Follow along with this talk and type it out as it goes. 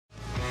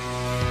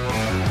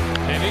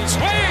He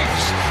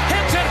swings,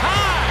 hits it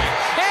high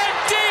and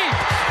deep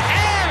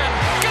and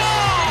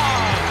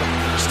gone.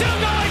 Still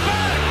going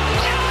back.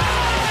 Oh!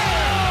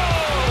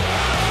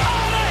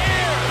 Out of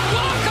here.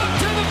 Welcome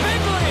to the big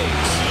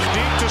leagues.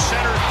 Deep to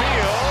center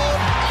field,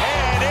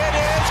 and it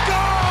is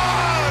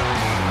gone.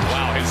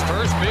 Wow, his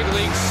first big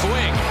league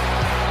swing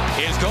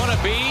is going to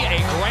be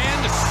a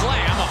grand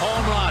slam, a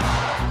home run.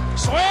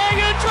 Swing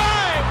and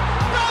drive.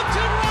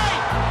 Belton right.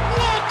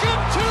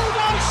 Welcome to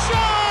the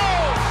show.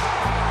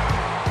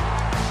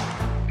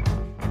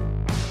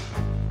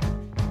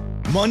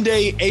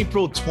 Monday,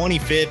 April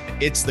 25th,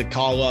 it's the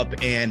call up,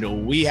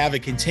 and we have a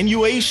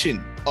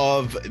continuation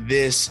of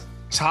this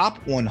top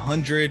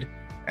 100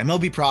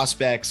 MLB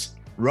prospects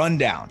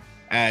rundown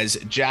as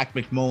Jack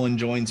McMullen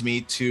joins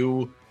me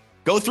to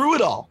go through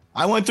it all.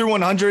 I went through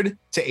 100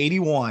 to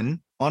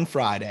 81 on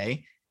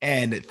Friday,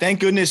 and thank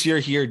goodness you're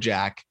here,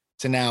 Jack,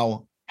 to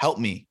now help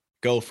me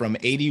go from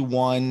 80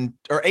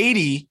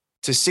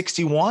 to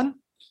 61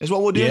 is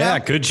what we'll do. Yeah,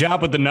 now. good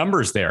job with the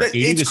numbers there. 80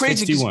 it's to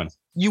crazy 61.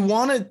 You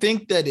want to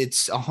think that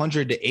it's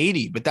 100 to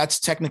 80, but that's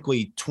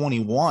technically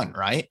 21,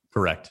 right?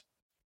 Correct.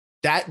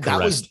 That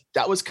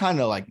was kind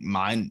of like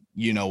mind,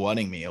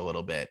 whatting me a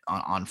little bit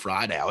on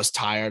Friday. I was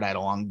tired. I had a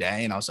long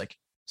day, and I was like,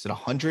 is it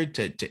 100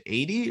 to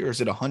 80 or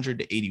is it 100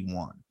 to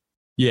 81?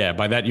 Yeah,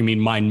 by that you mean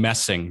mind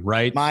messing,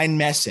 right? Mind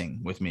messing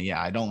with me. Yeah,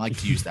 I don't like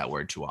to use that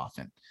word too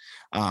often.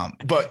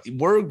 But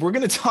we're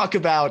going to talk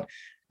about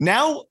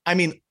now. I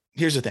mean,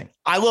 here's the thing.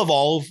 I love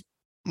all of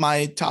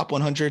my top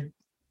 100,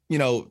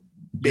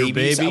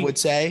 babies, I would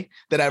say,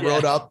 that I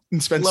wrote up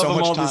and spent love so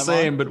much all time the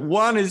same, on. but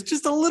one is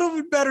just a little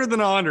bit better than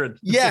 100.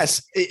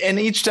 Yes. And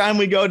each time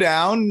we go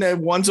down,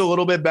 one's a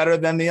little bit better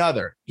than the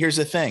other. Here's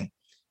the thing.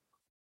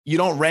 You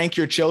don't rank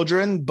your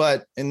children,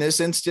 but in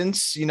this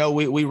instance,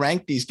 we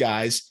rank these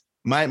guys.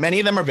 Many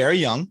of them are very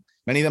young.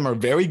 Many of them are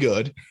very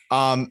good.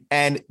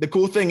 And the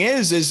cool thing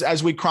is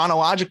as we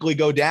chronologically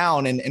go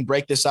down and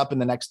break this up in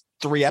the next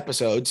 3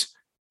 episodes,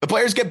 the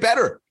players get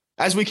better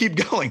as we keep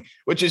going,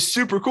 which is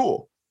super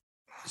cool.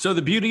 So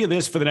the beauty of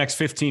this for the next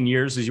 15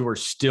 years is you are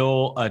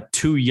still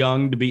too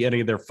young to be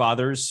any of their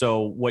fathers. So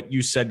what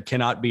you said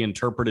cannot be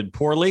interpreted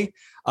poorly.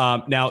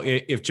 Now,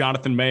 if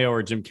Jonathan Mayo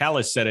or Jim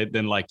Callis said it,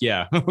 then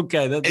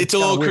okay. It's a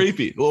little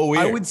creepy, a little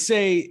weird. I would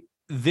say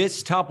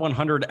this top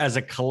 100 as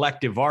a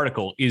collective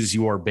article is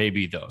your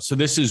baby, though. So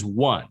this is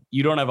one.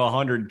 You don't have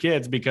 100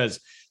 kids because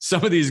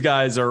some of these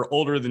guys are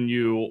older than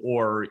you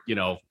or,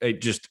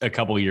 just a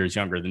couple of years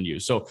younger than you.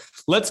 So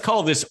let's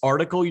call this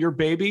article your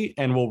baby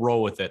and we'll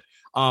roll with it.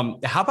 How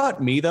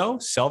about me, though,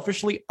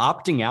 selfishly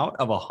opting out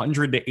of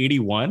 100 to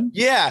 81?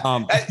 Yeah.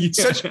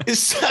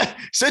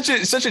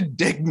 Such a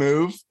dick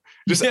move.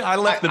 I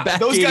left the back.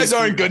 Those guys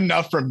aren't good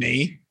enough for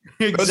me.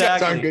 Exactly, those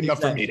guys aren't good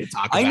enough for me to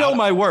talk about. I know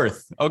my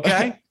worth.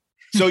 Okay.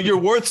 So your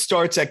worth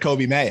starts at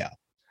Kobe Mayo.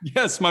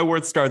 Yes, my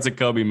worth starts at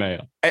Kobe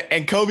Mayo.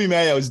 And Kobe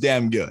Mayo is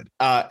damn good.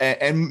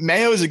 And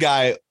Mayo is a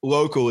guy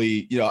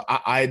locally,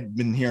 I'd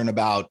been hearing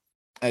about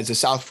as a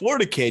South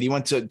Florida kid. He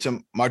went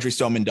to Marjorie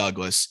Stoneman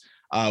Douglas,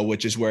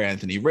 which is where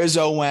Anthony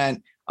Rizzo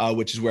went,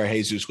 which is where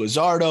Jesus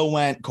Luzardo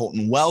went,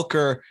 Colton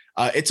Welker.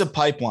 It's a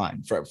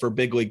pipeline for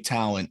big league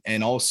talent.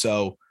 And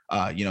also,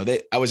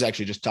 I was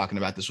actually just talking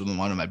about this with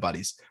one of my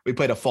buddies. We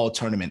played a fall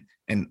tournament,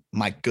 and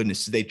my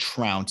goodness, they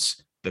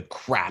trounce the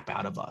crap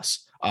out of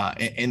us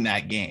in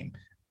that game.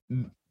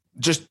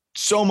 Just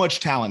so much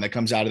talent that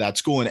comes out of that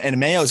school. And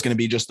Mayo is going to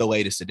be just the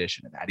latest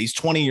edition of that. He's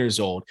 20 years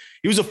old.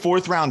 He was a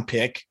 4th round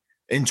pick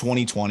in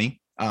 2020,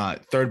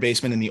 third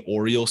baseman in the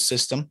Orioles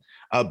system.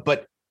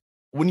 But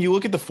when you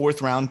look at the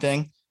 4th round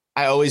thing,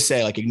 I always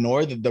say,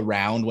 ignore the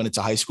round when it's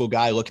a high school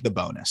guy. Look at the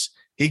bonus.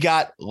 He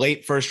got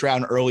late 1st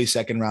round, early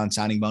 2nd round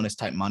signing bonus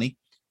type money.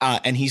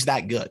 And he's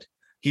that good.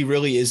 He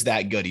really is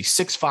that good. He's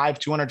 6'5",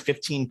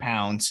 215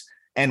 pounds.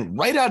 And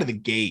right out of the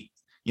gate,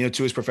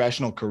 to his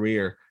professional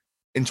career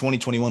in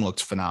 2021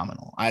 looked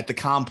phenomenal. At the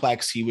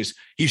complex,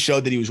 he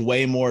showed that he was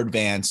way more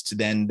advanced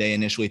than they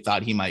initially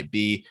thought he might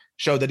be,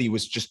 showed that he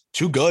was just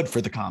too good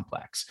for the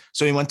complex.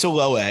 So he went to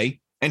low A,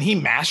 and he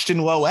mashed in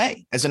low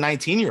A as a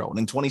 19-year-old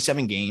in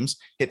 27 games,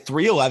 hit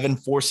 311,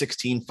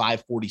 416,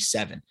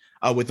 547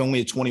 with only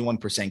a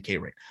 21% K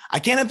rate. I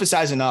can't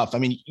emphasize enough. I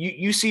mean,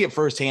 you see it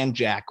firsthand,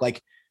 Jack,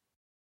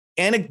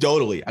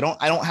 anecdotally, I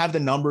don't have the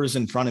numbers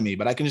in front of me,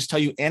 but I can just tell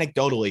you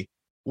anecdotally,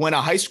 when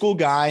a high school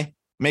guy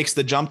makes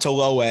the jump to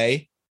low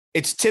A,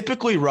 it's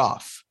typically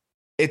rough.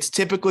 It's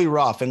typically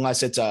rough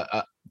unless it's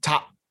a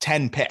top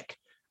 10 pick.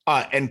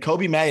 And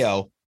Kobe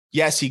Mayo,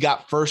 yes, he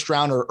got 1st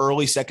round or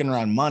early 2nd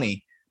round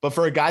money, but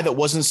for a guy that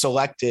wasn't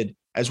selected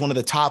as one of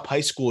the top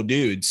high school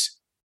dudes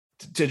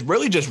to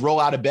really just roll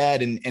out of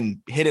bed and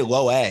hit it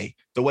low A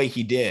the way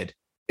he did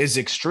is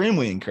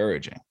extremely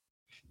encouraging.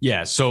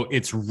 Yeah, so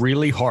it's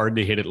really hard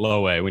to hit it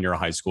low A when you're a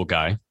high school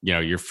guy.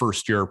 Your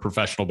first year of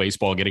professional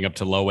baseball, getting up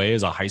to low A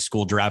as a high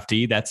school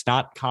draftee, that's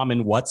not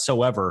common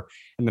whatsoever.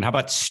 And then how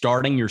about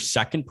starting your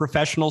 2nd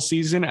professional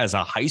season as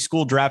a high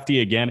school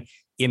draftee again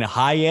in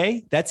high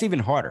A? That's even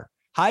harder.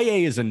 High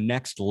A is a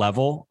next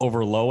level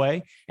over low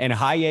A, and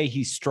high A,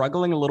 he's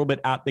struggling a little bit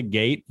at the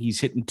gate. He's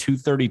hitting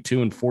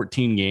 232 in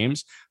 14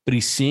 games, but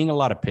he's seeing a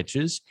lot of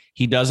pitches.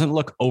 He doesn't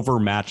look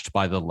overmatched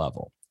by the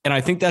level. And I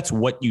think that's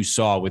what you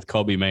saw with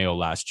Coby Mayo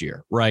last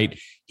year, right?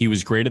 He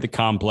was great at the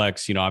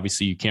complex. You know,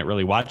 obviously you can't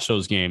really watch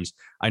those games.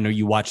 I know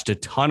you watched a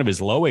ton of his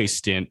low A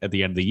stint at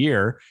the end of the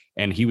year,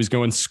 and he was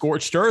going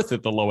scorched earth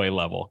at the low A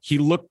level. He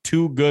looked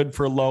too good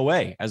for low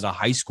A as a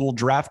high school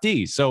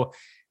draftee. So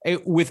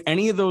with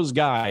any of those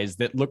guys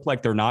that look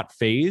like they're not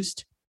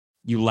phased,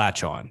 you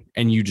latch on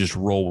and you just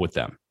roll with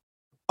them.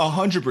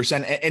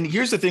 100%. And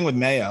here's the thing with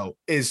Mayo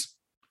is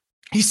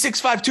he's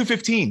 6'5",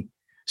 215.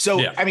 So,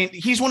 yeah. I mean,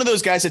 he's one of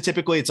those guys that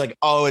typically it's like,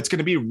 oh, it's going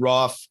to be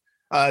rough.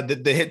 The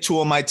hit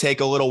tool might take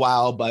a little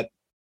while, but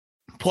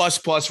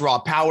plus raw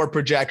power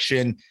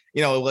projection,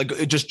 you know,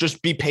 like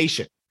just be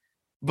patient.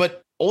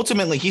 But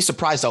ultimately, he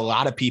surprised a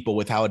lot of people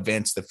with how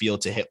advanced the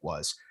field to hit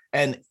was.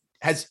 And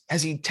has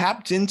he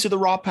tapped into the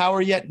raw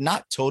power yet?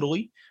 Not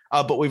totally,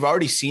 but we've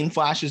already seen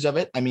flashes of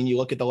it. I mean, you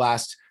look at the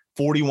last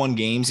 41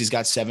 games, he's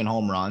got 7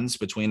 home runs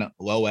between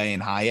low A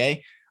and high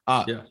A.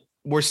 Yeah.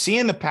 We're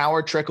seeing the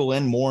power trickle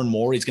in more and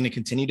more. He's going to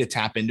continue to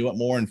tap into it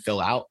more and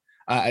fill out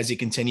as he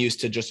continues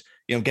to just,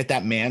 you know, get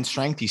that man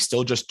strength. He's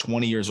still just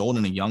 20 years old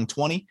and a young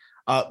 20.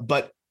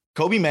 But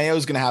Coby Mayo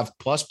is going to have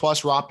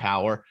plus raw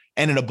power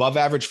and an above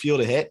average field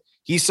to hit.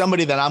 He's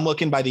somebody that I'm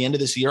looking by the end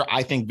of this year,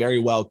 I think very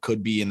well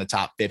could be in the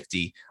top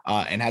 50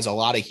 and has a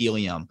lot of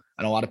helium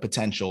and a lot of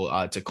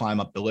potential to climb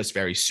up the list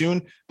very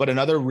soon. But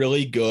another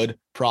really good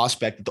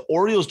prospect that the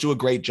Orioles do a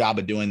great job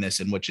of doing this,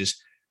 in which is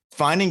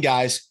finding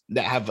guys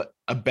that have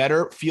a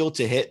better field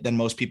to hit than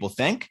most people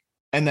think,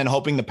 and then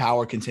hoping the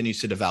power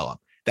continues to develop.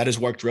 That has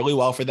worked really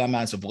well for them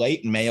as of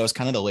late, and Mayo is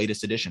kind of the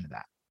latest addition to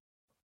that.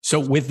 So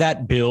with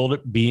that build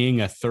being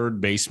a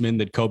third baseman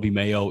that Coby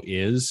Mayo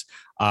is,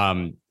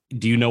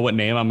 do you know what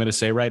name I'm going to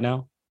say right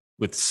now?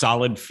 With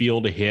solid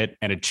field to hit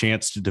and a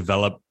chance to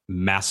develop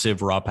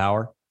massive raw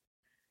power?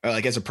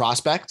 Like as a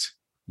prospect?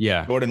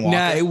 Yeah. Jordan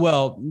Walker?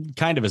 Well,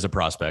 kind of as a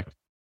prospect.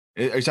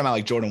 Are you talking about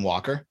like Jordan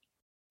Walker?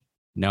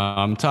 No,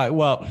 I'm talking,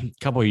 well,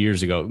 several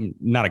years ago.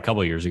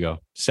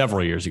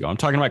 I'm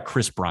talking about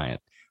Chris Bryant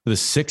with a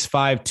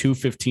 6'5",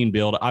 215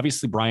 build.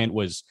 Obviously, Bryant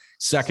was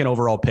second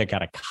overall pick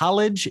out of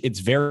college. It's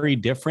very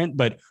different,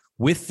 but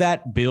with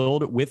that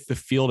build, with the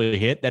field to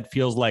hit, that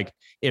feels like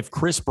if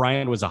Chris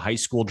Bryant was a high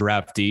school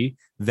draftee,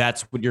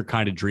 that's what you're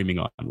kind of dreaming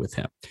on with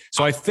him.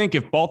 So I think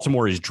if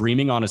Baltimore is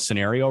dreaming on a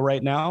scenario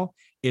right now,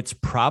 it's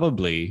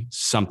probably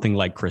something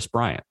like Chris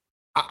Bryant.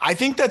 I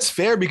think that's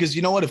fair because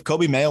you know what? If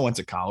Coby Mayo went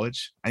to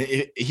college,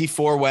 he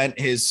forewent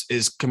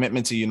his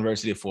commitment to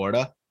University of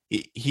Florida,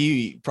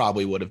 he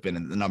probably would have been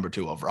in the number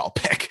 2 overall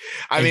pick.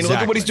 I mean, look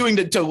at what he's doing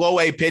to low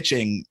A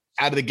pitching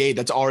out of the gate.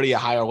 That's already a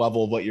higher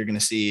level of what you're going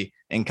to see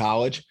in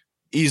college.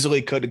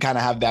 Easily could kind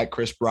of have that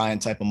Chris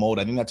Bryant type of mold.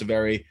 I think that's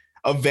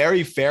a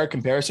very fair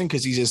comparison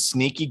because he's a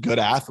sneaky good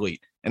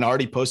athlete and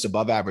already posts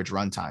above average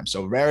run time.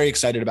 So very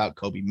excited about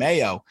Coby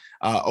Mayo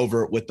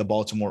over with the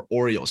Baltimore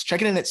Orioles.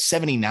 Checking in at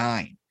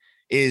 79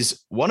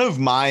 is one of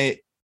my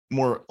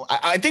more,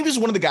 I think this is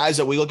one of the guys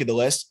that we look at the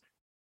list,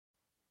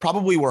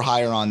 probably we're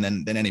higher on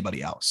than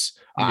anybody else.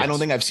 Yes. I don't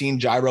think I've seen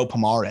Jairo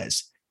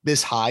Pomares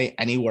this high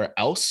anywhere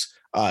else.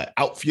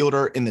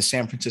 Outfielder in the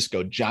San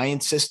Francisco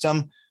Giants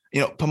system. You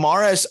know,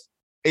 Pomares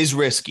is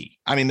risky.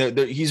 I mean,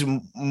 he's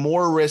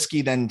more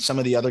risky than some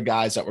of the other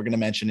guys that we're going to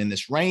mention in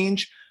this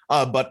range,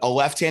 but a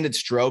left-handed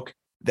stroke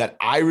that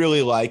I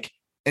really like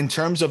in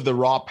terms of the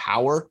raw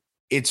power.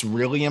 It's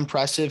really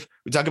impressive.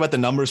 We talk about the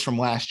numbers from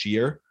last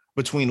year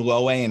between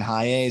low A and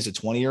high A as a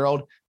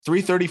 20-year-old,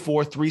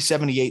 334,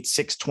 378,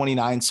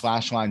 629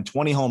 slash line,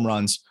 20 home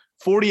runs,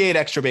 48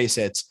 extra base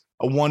hits,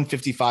 a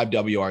 155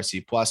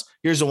 WRC plus.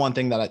 Here's the one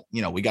thing that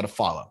we got to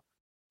follow.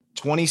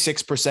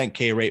 26%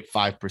 K rate,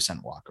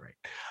 5% walk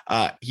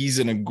rate. He's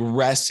an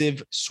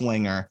aggressive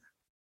swinger.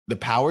 The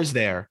power's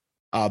there,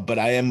 but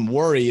I am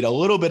worried a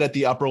little bit at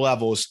the upper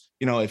levels,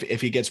 you know,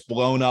 if he gets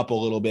blown up a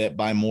little bit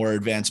by more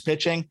advanced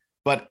pitching.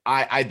 But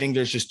I think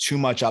there's just too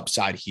much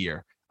upside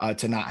here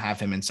to not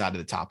have him inside of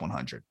the top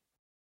 100.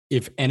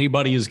 If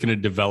anybody is going to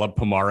develop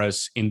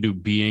Pomares into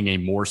being a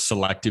more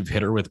selective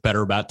hitter with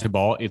better bat to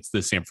ball, it's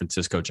the San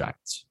Francisco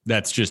Giants.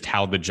 That's just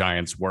how the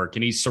Giants work.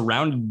 And he's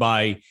surrounded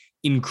by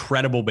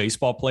incredible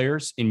baseball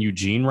players in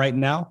Eugene right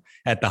now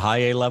at the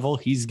high A level.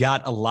 He's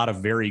got a lot of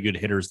very good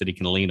hitters that he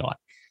can lean on.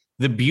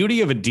 The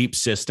beauty of a deep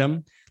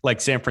system like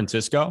San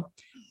Francisco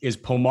is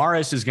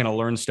Pomares is going to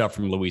learn stuff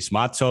from Luis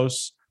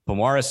Matos.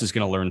 Pomares is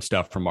going to learn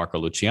stuff from Marco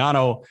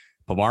Luciano.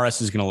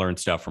 Pomares is going to learn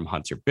stuff from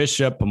Hunter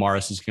Bishop.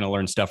 Pomares is going to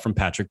learn stuff from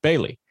Patrick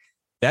Bailey.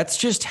 That's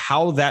just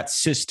how that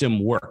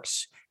system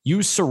works.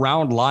 You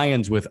surround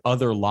lions with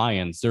other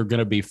lions, they're going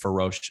to be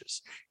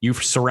ferocious. You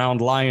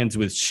surround lions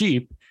with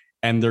sheep,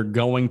 and they're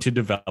going to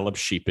develop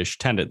sheepish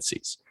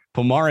tendencies.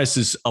 Pomares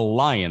is a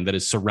lion that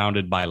is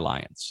surrounded by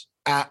lions.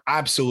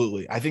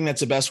 Absolutely. I think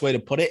that's the best way to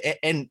put it.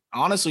 And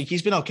honestly,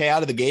 he's been okay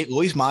out of the gate.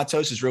 Luis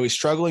Matos is really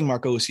struggling.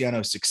 Marco Luciano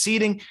is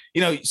succeeding.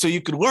 So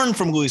you could learn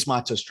from Luis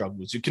Matos'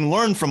 struggles. You can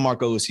learn from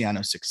Marco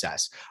Luciano's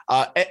success.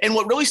 And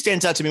what really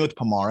stands out to me with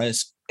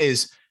Pomares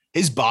is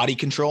his body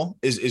control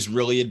is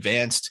really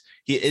advanced.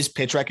 His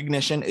pitch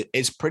recognition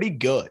is pretty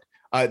good.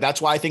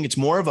 That's why I think it's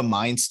more of a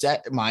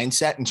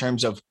mindset in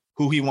terms of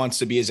who he wants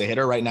to be as a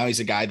hitter. Right now, he's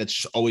a guy that's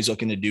just always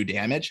looking to do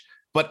damage.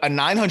 But a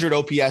 900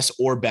 OPS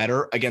or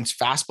better against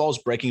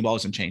fastballs, breaking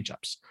balls, and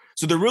changeups.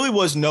 So there really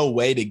was no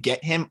way to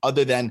get him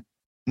other than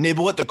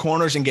nibble at the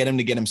corners and get him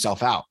to get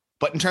himself out.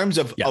 But in terms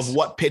of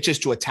what pitches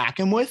to attack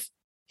him with,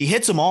 he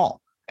hits them all.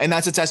 And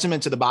that's a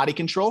testament to the body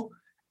control.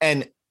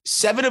 And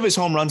 7 of his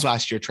home runs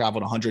last year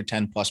traveled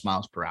 110 plus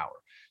miles per hour.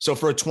 So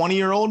for a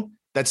 20-year-old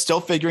that's still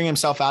figuring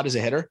himself out as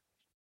a hitter,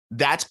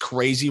 that's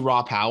crazy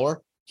raw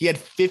power. He had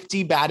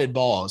 50 batted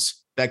balls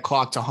that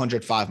clocked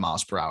 105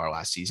 miles per hour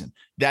last season.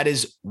 That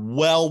is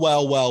well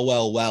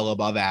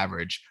above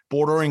average,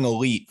 bordering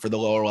elite for the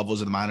lower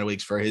levels of the minor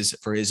leagues for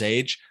his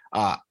age.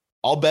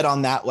 I'll bet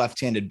on that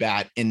left-handed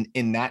bat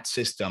in that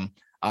system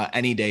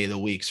any day of the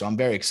week. So I'm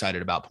very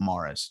excited about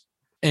Pomares.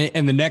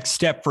 And the next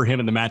step for him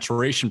in the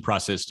maturation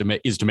process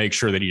is to make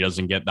sure that he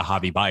doesn't get the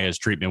Javi Baez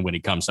treatment when he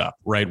comes up,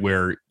 right?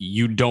 Where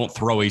you don't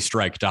throw a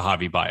strike to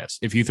Javi Baez.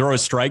 If you throw a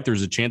strike,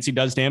 there's a chance he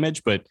does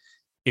damage, but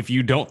if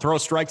you don't throw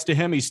strikes to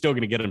him, he's still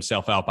going to get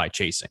himself out by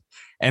chasing.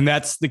 And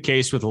that's the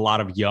case with a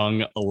lot of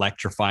young,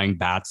 electrifying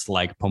bats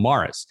like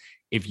Pomares.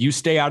 If you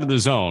stay out of the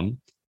zone,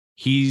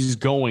 he's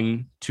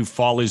going to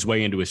fall his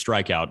way into a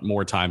strikeout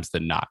more times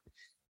than not.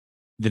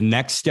 The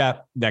next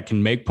step that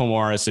can make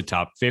Pomares a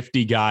top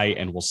 50 guy,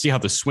 and we'll see how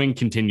the swing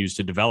continues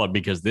to develop,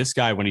 because this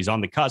guy, when he's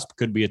on the cusp,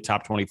 could be a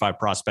top 25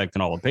 prospect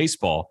in all of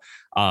baseball.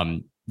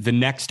 The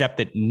next step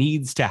that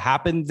needs to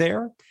happen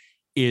there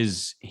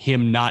is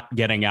him not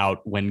getting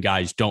out when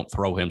guys don't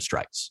throw him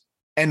strikes.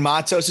 And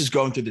Matos is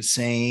going through the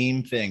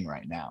same thing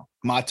right now.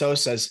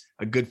 Matos has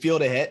a good feel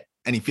to hit,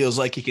 and he feels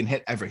like he can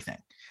hit everything.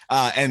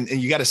 And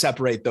you got to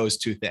separate those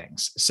two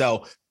things.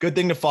 So good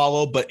thing to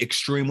follow, but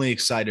extremely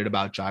excited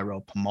about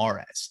Jairo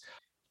Pomares.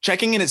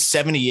 Checking in at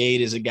 78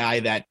 is a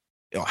guy that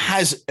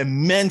has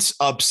immense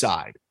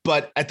upside,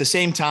 but at the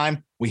same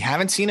time, we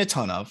haven't seen a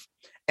ton of,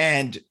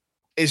 and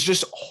it's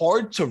just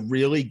hard to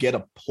really get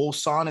a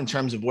pulse on in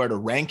terms of where to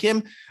rank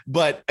him.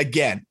 But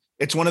again,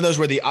 it's one of those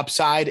where the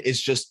upside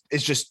is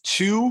just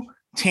too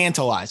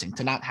tantalizing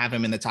to not have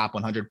him in the top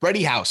 100.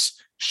 Brady House,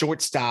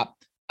 shortstop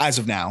as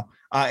of now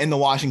in the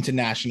Washington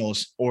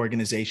Nationals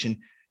organization.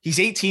 He's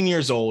 18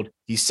 years old.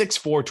 He's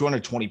 6'4",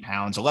 220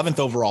 pounds, 11th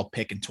overall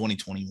pick in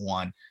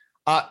 2021.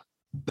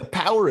 The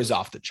power is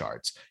off the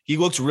charts. He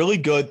looks really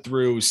good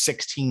through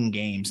 16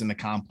 games in the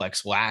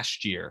complex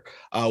last year,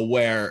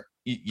 where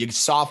you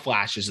saw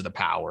flashes of the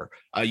power.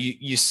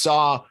 You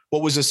saw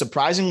what was a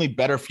surprisingly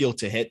better field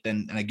to hit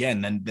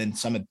than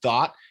some had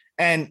thought.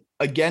 And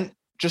again,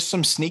 just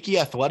some sneaky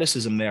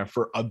athleticism there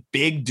for a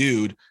big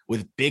dude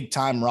with big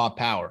time raw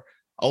power.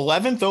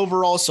 11th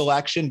overall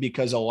selection,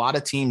 because a lot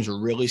of teams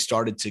really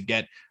started to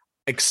get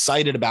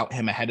excited about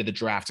him ahead of the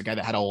draft, a guy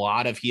that had a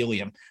lot of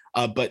helium.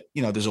 But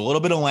there's a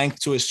little bit of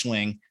length to his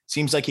swing.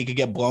 Seems like he could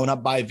get blown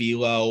up by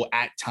velo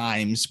at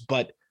times,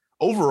 but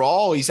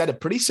overall he's had a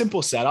pretty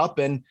simple setup,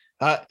 and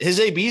his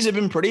ABs have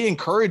been pretty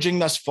encouraging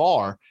thus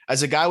far.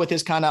 As a guy with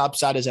his kind of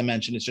upside, as I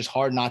mentioned, it's just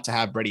hard not to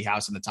have Brady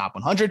House in the top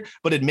 100,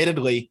 but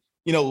admittedly,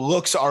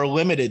 looks are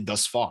limited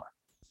thus far.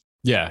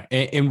 Yeah.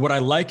 And what I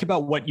like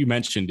about what you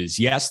mentioned is,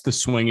 yes, the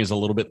swing is a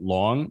little bit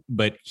long,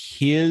 but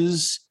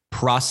his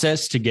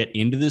process to get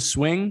into the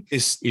swing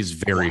is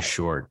very quiet.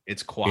 Short.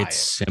 It's quiet. It's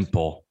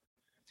simple.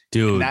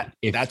 Dude.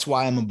 That's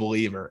why I'm a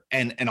believer.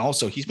 And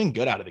also he's been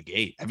good out of the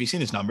gate. Have you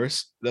seen his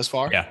numbers thus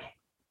far? Yeah.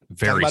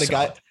 Very solid.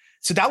 Guy.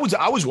 So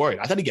I was worried.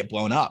 I thought he'd get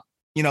blown up,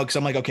 because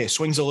I'm like, okay,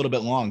 swing's a little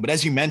bit long. But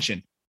as you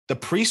mentioned, the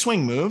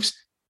pre-swing moves,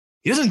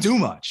 he doesn't do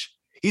much.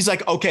 He's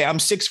like, okay, I'm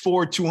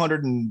 6'4",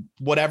 200 and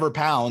whatever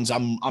pounds.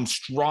 I'm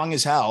strong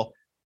as hell.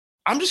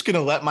 I'm just going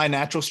to let my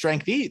natural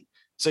strength eat.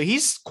 So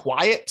he's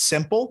quiet,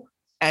 simple,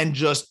 and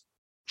just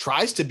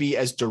tries to be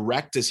as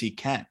direct as he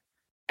can.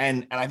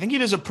 And I think he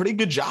does a pretty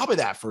good job of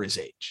that for his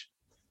age.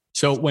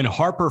 So when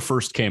Harper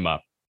first came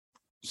up,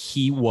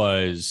 he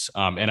was,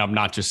 and I'm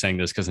not just saying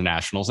this because of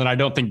Nationals, and I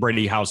don't think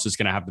Brady House is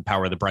going to have the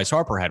power that Bryce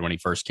Harper had when he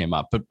first came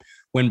up. But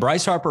when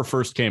Bryce Harper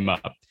first came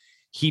up,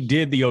 he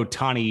did the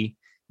Ohtani,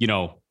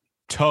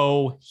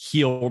 toe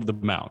healed the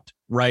mound,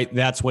 right?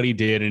 That's what he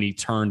did. And he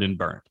turned and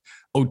burned.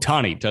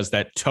 Ohtani does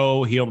that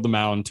toe, heal the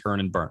mound, turn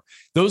and burn.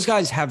 Those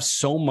guys have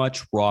so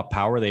much raw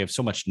power. They have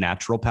so much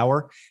natural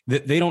power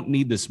that they don't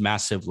need this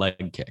massive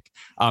leg kick.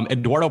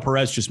 Eduardo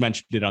Perez just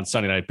mentioned it on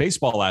Sunday Night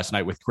Baseball last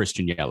night with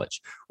Christian Yelich.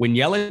 When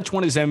Yelich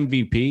won his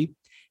MVP,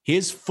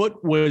 his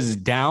foot was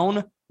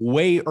down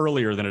way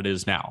earlier than it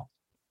is now.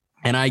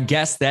 And I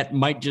guess that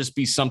might just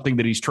be something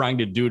that he's trying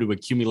to do to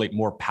accumulate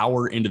more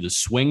power into the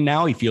swing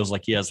now. He feels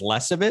like he has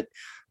less of it.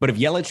 But if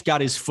Yelich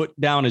got his foot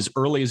down as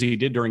early as he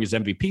did during his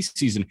MVP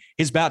season,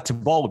 his bat to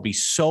ball would be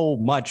so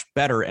much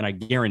better, and I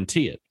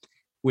guarantee it.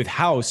 with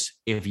House,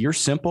 if you're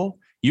simple,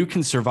 you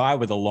can survive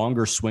with a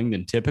longer swing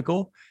than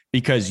typical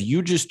because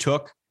you just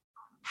took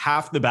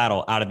half the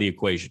battle out of the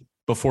equation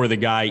before the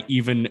guy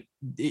even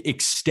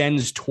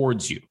extends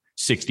towards you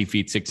 60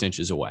 feet, 6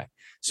 inches away.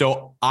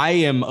 So I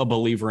am a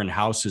believer in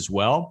House as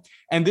well.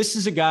 And this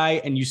is a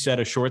guy, and you said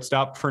a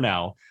shortstop for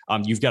now.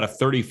 You've got a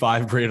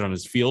 35 grade on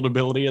his field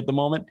ability at the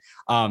moment.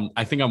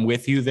 I think I'm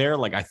with you there.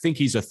 Like, I think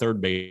he's a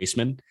third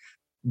baseman,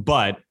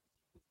 but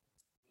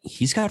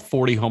he's got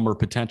 40 homer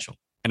potential.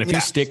 And if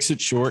he sticks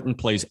it short and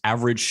plays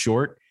average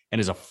short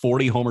and is a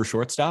 40 homer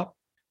shortstop.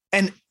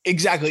 And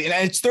exactly.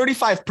 And it's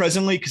 35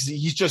 presently because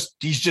he's just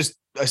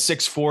a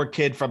 6'4"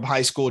 kid from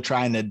high school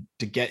trying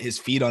to get his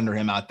feet under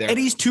him out there. And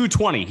he's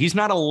 220. He's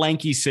not a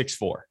lanky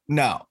 6'4".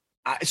 No.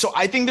 So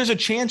I think there's a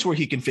chance where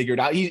he can figure it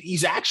out.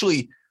 He's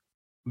actually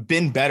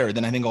been better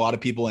than I think a lot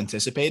of people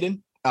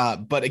anticipated.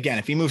 But again,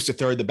 if he moves to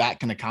third, the bat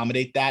can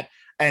accommodate that.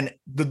 And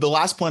the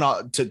last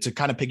point to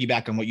kind of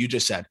piggyback on what you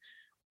just said,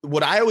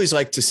 what I always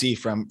like to see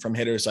from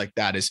hitters like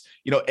that is,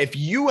 if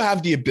you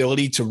have the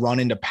ability to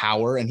run into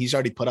power, and he's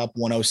already put up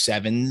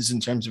 107s in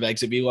terms of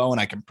exit velo, and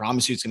I can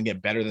promise you it's going to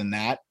get better than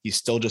that. He's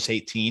still just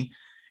 18.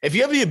 If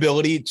you have the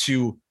ability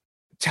to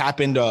tap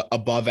into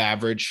above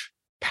average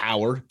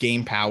power,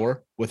 game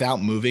power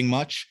without moving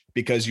much,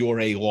 because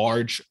you're a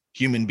large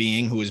human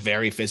being who is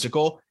very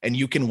physical, and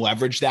you can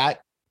leverage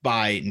that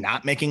by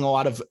not making a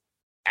lot of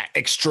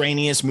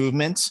extraneous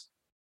movements,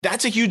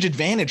 that's a huge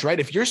advantage, right?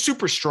 If you're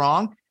super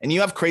strong and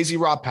you have crazy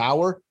raw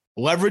power,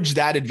 leverage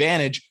that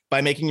advantage by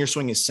making your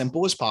swing as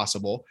simple as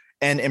possible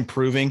and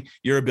improving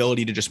your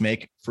ability to just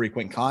make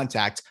frequent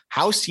contact.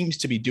 House seems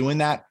to be doing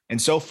that.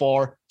 And so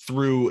far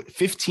through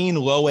 15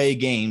 low A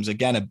games,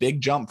 again, a big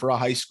jump for a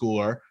high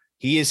schooler,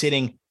 he is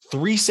hitting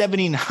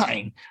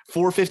 379,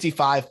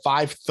 455,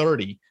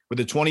 530 with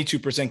a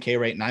 22% K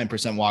rate,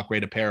 9% walk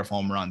rate, a pair of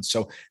home runs.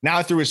 So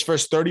now through his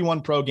first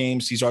 31 pro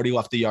games, he's already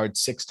left the yard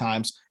 6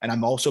 times. And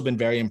I've also been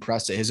very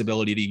impressed at his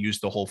ability to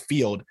use the whole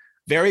field.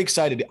 Very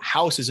excited.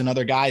 House is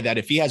another guy that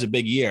if he has a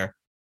big year,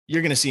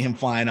 you're going to see him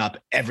flying up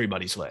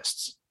everybody's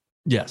lists.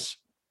 Yes.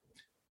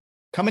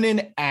 Coming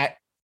in at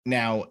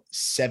now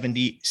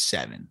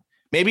 77,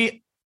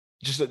 maybe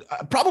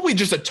probably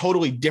just a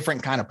totally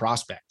different kind of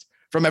prospect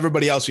from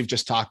everybody else we've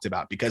just talked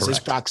about, because His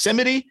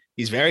proximity,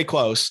 he's very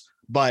close,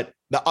 but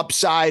the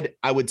upside,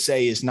 I would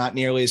say, is not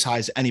nearly as high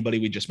as anybody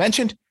we just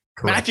mentioned.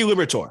 Correct. Matthew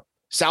Liberatore,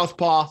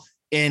 southpaw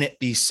in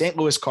the St.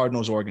 Louis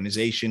Cardinals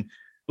organization.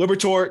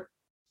 Liberatore,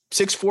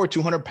 6'4",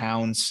 200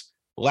 pounds,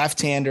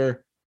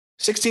 left-hander,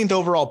 16th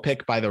overall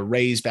pick by the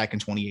Rays back in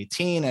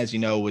 2018, as you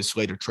know, was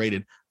later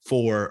traded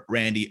for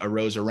Randy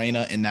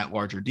Arozarena in that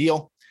larger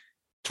deal.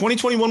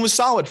 2021 was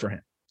solid for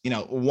him.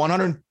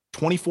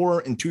 124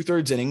 and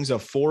 2/3 innings, a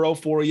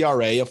 4.04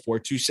 ERA, a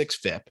 4.26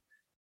 FIP.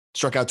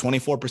 Struck out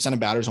 24%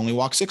 of batters, only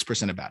walked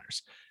 6% of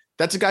batters.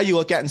 That's a guy you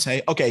look at and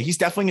say, okay, he's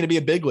definitely going to be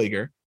a big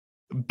leaguer,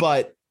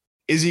 but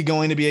is he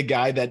going to be a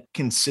guy that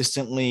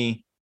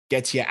consistently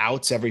gets you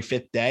outs every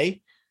 5th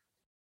day?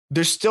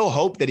 There's still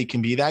hope that he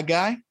can be that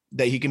guy,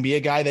 that he can be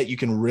a guy that you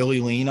can really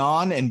lean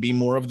on and be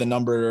more of the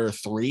number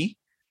 3.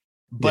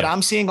 But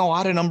I'm seeing a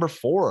lot of number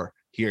 4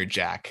 here,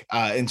 Jack,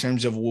 in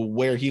terms of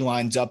where he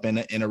lines up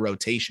in a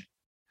rotation.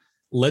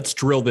 Let's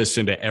drill this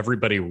into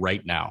everybody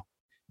right now.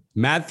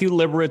 Matthew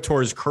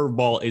Liberatore's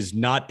curveball is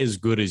not as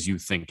good as you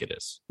think it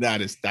is.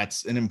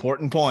 That's an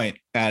important point.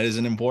 That is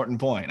an important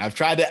point. I've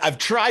tried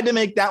to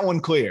make that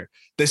one clear.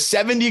 The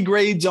 70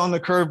 grades on the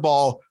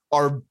curveball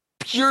are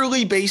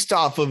purely based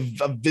off of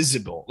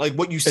visible, like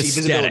what you see.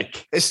 Visibility.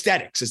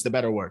 Aesthetics is the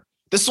better word.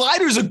 The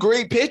slider's a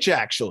great pitch,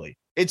 actually.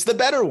 It's the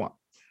better one.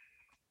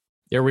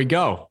 There we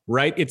go,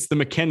 right? It's the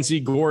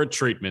Mackenzie Gore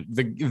treatment,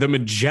 the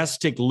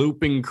majestic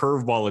looping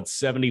curveball at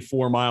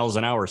 74 miles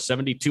an hour,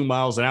 72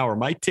 miles an hour,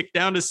 might tick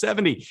down to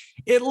 70.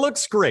 It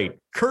looks great.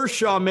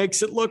 Kershaw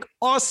makes it look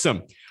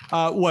awesome.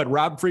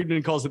 Rob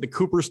Friedman calls it the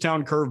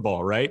Cooperstown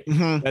curveball, right?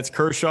 Mm-hmm. That's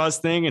Kershaw's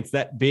thing. It's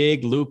that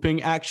big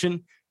looping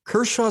action.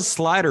 Kershaw's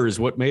slider is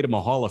what made him a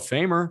Hall of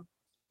Famer.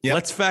 Yep.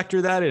 Let's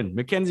factor that in.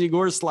 Mackenzie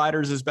Gore's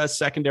slider is his best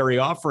secondary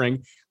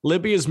offering.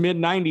 Libby is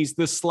mid-90s.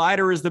 The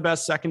slider is the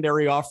best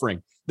secondary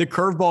offering. The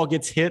curveball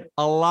gets hit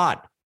a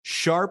lot.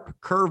 Sharp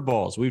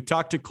curveballs. We've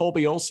talked to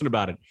Colby Olson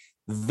about it.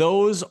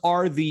 Those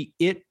are the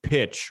it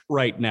pitch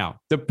right now.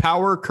 The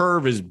power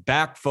curve is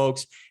back,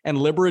 folks, and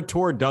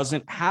Liberatore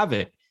doesn't have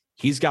it.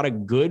 He's got a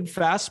good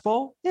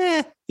fastball.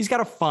 He's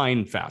got a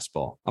fine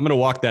fastball. I'm going to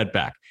walk that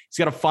back. He's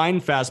got a fine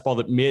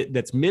fastball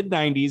that's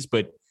mid-90s,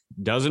 but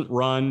doesn't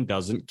run,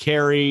 doesn't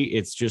carry.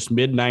 It's just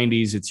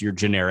mid-90s. It's your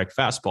generic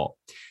fastball.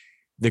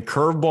 The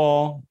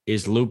curveball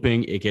is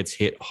looping. It gets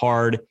hit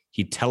hard.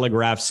 He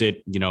telegraphs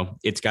it.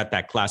 It's got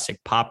that classic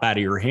pop out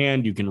of your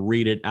hand. You can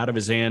read it out of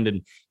his hand,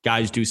 and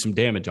guys do some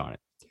damage on it.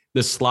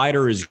 The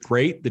slider is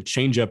great. The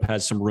changeup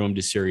has some room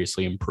to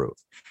seriously improve.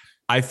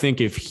 I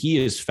think if he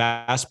is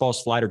fastball,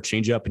 slider,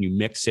 changeup, and you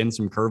mix in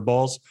some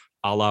curveballs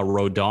a la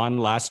Rodon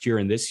last year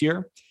and this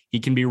year, he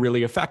can be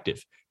really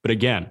effective. But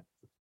again,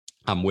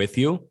 I'm with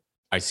you.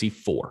 I see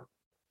 4.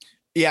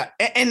 Yeah.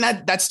 And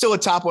that's still a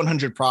top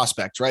 100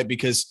 prospect, right?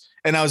 Because,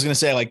 and I was going to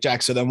say, like,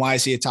 Jack, so then why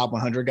is he a top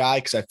 100 guy?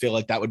 Because I feel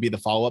like that would be the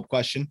follow-up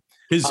question.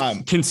 His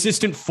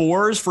consistent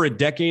fours for a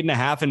decade and a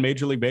half in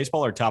Major League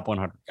Baseball are top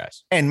 100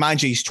 guys. And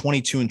mind you, he's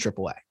 22 in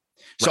AAA.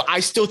 So right. I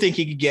still think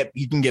he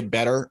can get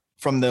better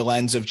from the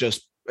lens of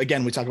just,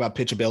 again, we talk about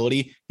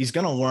pitchability. He's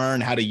going to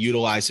learn how to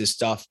utilize his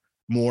stuff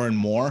more and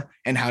more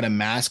and how to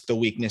mask the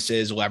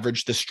weaknesses,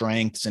 leverage the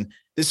strengths. And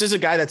this is a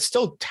guy that's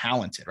still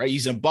talented, right?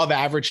 He's an above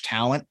average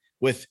talent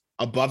with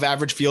above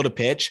average field of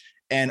pitch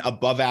and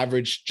above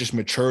average just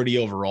maturity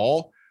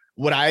overall.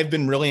 What I've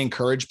been really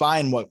encouraged by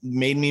and what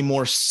made me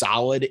more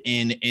solid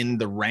in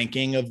the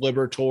ranking of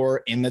Liberatore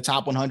in the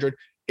top 100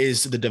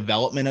 is the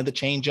development of the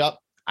changeup.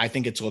 I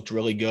think it's looked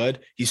really good.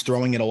 He's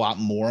throwing it a lot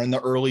more in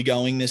the early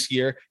going this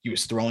year. He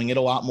was throwing it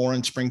a lot more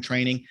in spring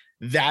training.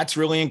 That's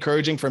really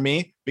encouraging for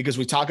me because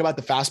we talk about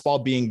the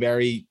fastball being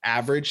very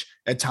average.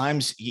 At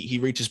times he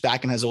reaches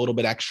back and has a little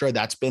bit extra.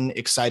 That's been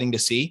exciting to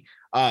see.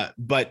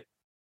 But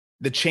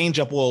the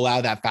changeup will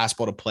allow that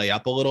fastball to play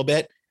up a little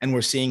bit. And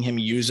we're seeing him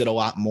use it a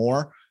lot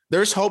more.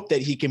 There's hope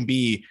that he can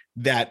be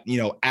that,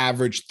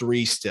 average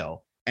 3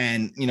 still.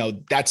 And,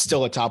 that's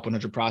still a top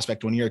 100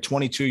 prospect when you're a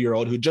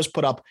 22-year-old who just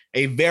put up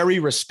a very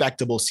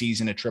respectable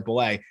season at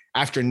AAA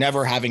after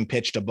never having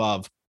pitched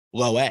above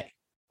low A.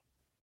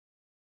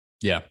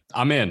 Yeah,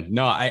 I'm in.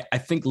 No, I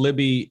think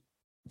Libby,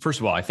 first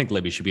of all, I think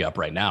Libby should be up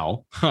right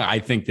now. I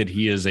think that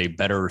he is a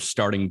better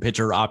starting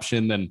pitcher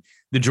option than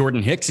the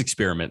Jordan Hicks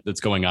experiment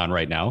that's going on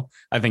right now.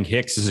 I think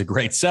Hicks is a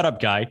great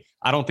setup guy.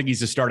 I don't think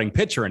he's a starting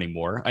pitcher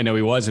anymore. I know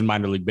he was in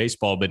minor league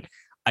baseball, but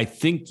I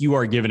think you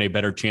are given a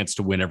better chance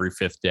to win every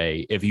 5th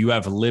day if you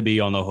have Libby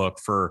on the hook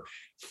for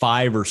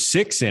 5 or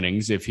 6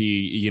 innings, if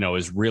he,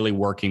 is really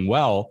working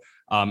well,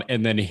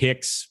 and then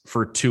Hicks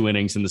for 2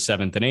 innings in the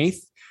 7th and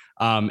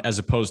 8th, as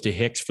opposed to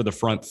Hicks for the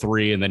front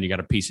 3, and then you got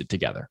to piece it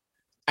together.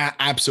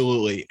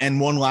 Absolutely. And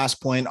one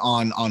last point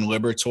on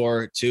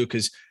Liberatore too,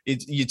 because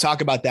you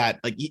talk about that.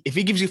 Like if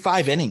he gives you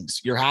 5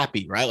 innings, you're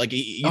happy, right? Like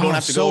you don't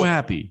have to go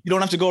happy. You don't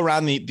have to go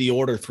around the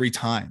order 3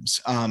 times.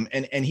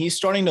 And he's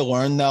starting to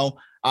learn though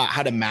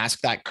how to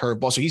mask that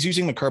curveball. So he's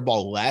using the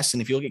curveball less.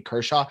 And if you look at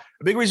Kershaw,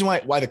 a big reason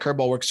why the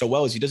curveball works so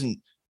well is he doesn't.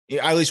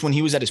 At least when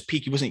he was at his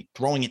peak, he wasn't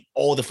throwing it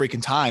all the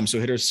freaking time. So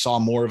hitters saw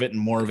more of it and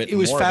more of it. It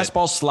was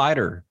fastball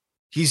slider.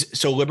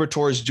 So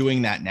Liberatore is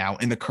doing that now,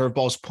 and the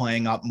curveball's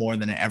playing up more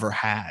than it ever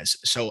has.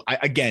 So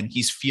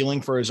he's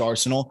feeling for his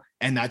arsenal,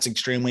 and that's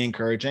extremely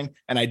encouraging.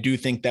 And I do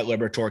think that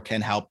Liberatore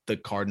can help the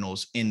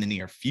Cardinals in the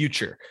near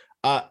future.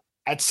 At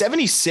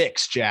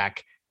 76,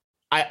 Jack,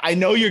 I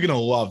know you're going to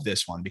love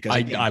this one because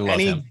I love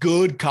any him.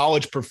 Good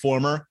college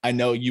performer, I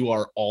know you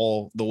are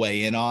all the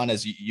way in on,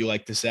 as you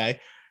like to say.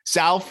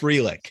 Sal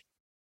Frelick,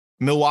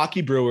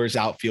 Milwaukee Brewers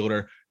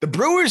outfielder. The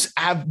Brewers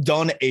have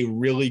done a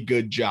really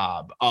good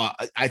job,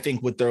 I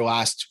think, with their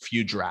last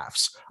few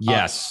drafts.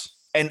 Yes.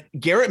 And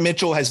Garrett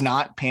Mitchell has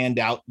not panned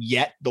out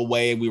yet the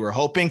way we were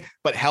hoping.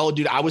 But hell,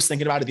 dude, I was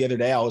thinking about it the other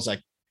day. I was like,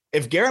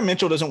 if Garrett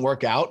Mitchell doesn't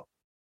work out,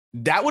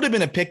 that would have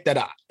been a pick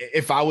that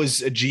if I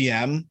was a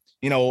GM,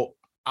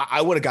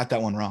 I would have got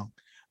that one wrong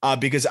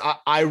because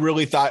I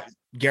really thought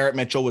Garrett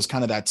Mitchell was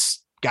kind of that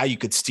guy you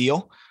could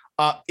steal.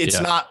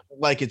 It's not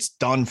like it's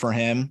done for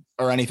him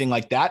or anything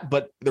like that.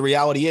 But the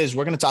reality is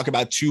we're going to talk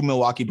about 2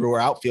 Milwaukee Brewer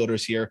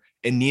outfielders here,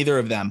 and neither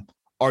of them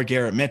are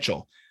Garrett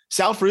Mitchell.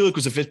 Sal Frelick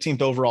was a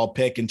 15th overall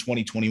pick in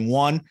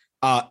 2021.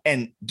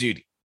 And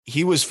dude,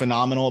 he was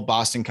phenomenal at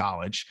Boston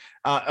College.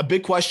 A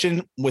big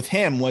question with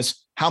him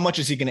was how much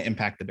is he going to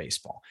impact the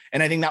baseball?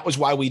 And I think that was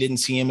why we didn't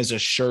see him as a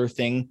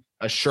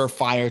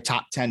surefire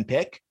top 10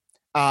 pick.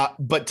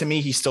 But to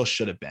me, he still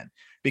should have been,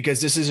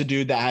 because this is a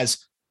dude that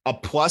has a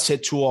plus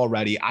hit tool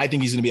already. I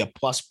think he's going to be a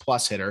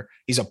plus hitter.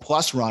 He's a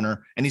plus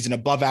runner, and he's an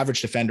above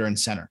average defender in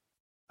center.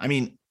 I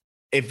mean,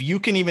 if you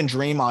can even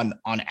dream on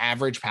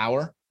average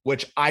power,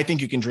 which I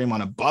think you can dream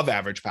on above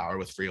average power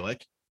with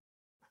Frelick,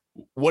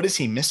 what is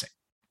he missing?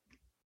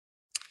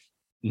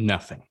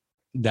 Nothing.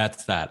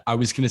 That's that. I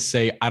was going to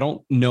say, I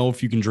don't know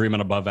if you can dream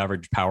on above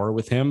average power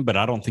with him, but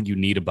I don't think you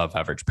need above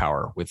average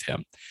power with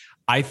him.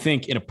 I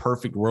think in a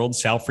perfect world,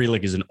 Sal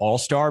Frelick is an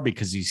all-star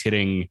because he's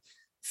hitting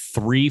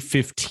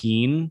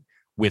 .315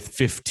 with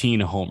 15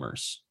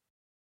 homers.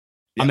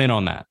 Yep. I'm in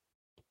on that.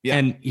 Yeah.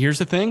 And here's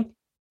the thing.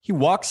 He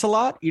walks a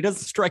lot. He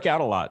doesn't strike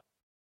out a lot.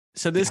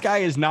 So this guy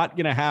is not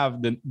going to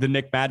have the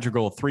Nick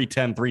Madrigal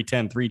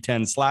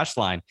 310 slash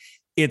line.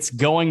 It's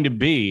going to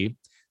be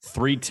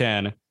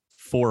 310,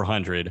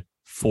 400,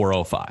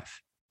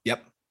 405.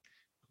 Yep.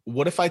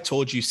 What if I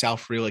told you Sal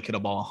Frelick hit a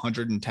ball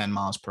 110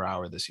 miles per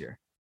hour this year?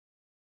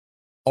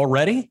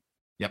 Already?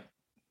 Yep.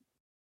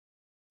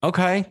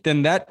 Okay,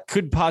 then that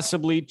could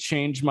possibly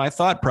change my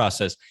thought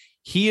process.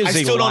 He is.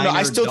 I still don't know.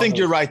 I still think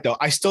you're right, though.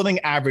 I still think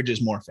average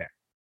is more fair.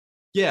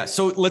 Yeah.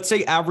 So let's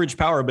say average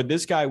power, but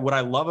this guy, what I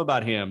love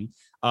about him,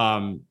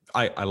 I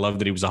love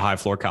that he was a high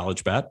floor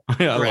college bat.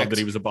 I love that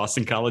he was a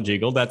Boston College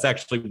Eagle. That's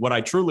actually what I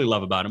truly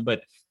love about him.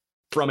 But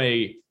from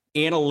a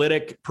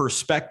analytic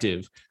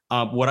perspective,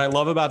 What I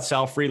love about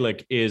Sal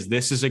Frelick is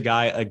this is a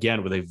guy,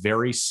 again, with a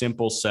very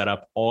simple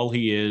setup. All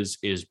he is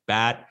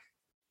bat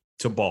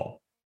to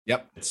ball.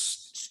 Yep.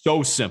 It's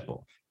so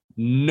simple.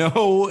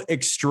 No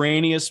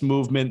extraneous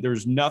movement.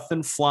 There's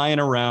nothing flying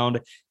around.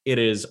 It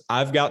is,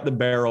 I've got the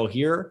barrel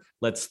here.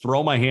 Let's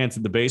throw my hands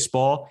at the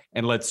baseball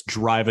and let's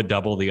drive a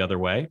double the other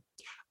way.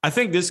 I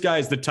think this guy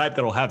is the type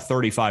that'll have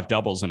 35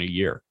 doubles in a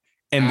year.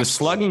 And the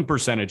slugging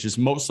percentage is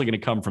mostly going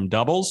to come from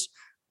doubles.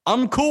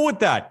 I'm cool with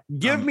that.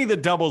 Give me the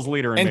doubles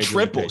leader and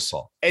triples.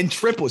 And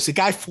triples. The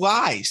guy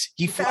flies.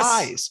 He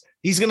flies. Yes.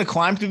 He's going to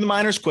climb through the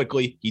minors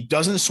quickly. He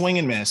doesn't swing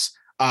and miss.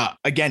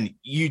 Again,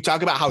 you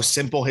talk about how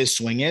simple his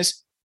swing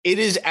is. It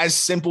is as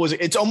simple as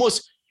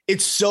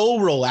it's so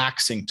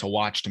relaxing to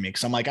watch to me.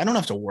 Cause I'm like, I don't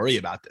have to worry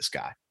about this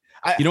guy.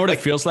 You know what it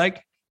feels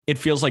like? It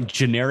feels like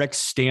generic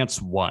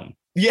stance 1.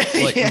 Yeah.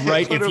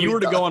 Right. If you were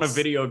to go on a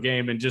video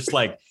game and just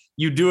like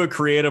you do a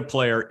creative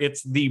player,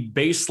 it's the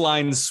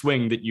baseline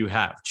swing that you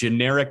have.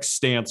 Generic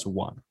stance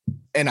 1.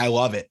 And I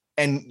love it.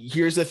 And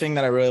here's the thing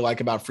that I really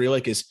like about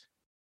Frelick is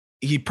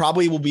he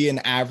probably will be an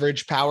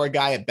average power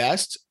guy at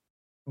best,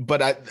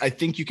 but I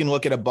think you can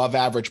look at above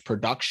average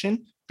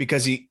production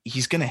because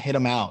he's going to hit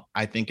him out,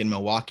 I think, in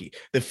Milwaukee.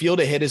 The feel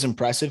to hit is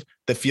impressive.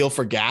 The feel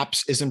for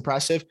gaps is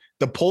impressive.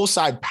 The pull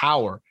side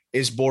power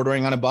is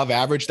bordering on above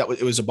average.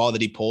 It was a ball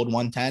that he pulled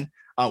 110.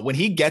 When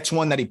he gets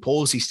one that he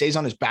pulls, he stays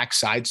on his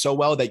backside so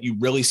well that you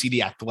really see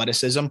the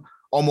athleticism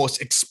almost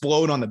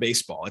explode on the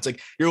baseball. It's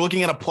like you're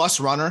looking at a plus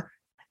runner.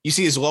 You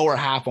see his lower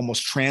half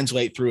almost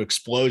translate through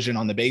explosion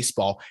on the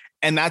baseball.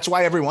 And that's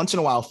why every once in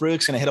a while,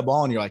 Frelick's going to hit a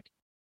ball and you're like,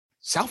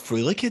 Sal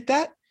Frelick hit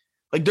that?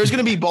 Like there's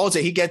going to be balls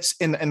that he gets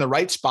in the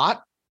right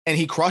spot and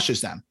he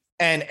crushes them.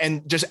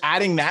 And just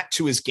adding that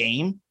to his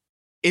game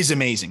is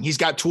amazing. He's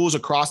got tools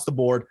across the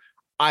board.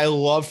 I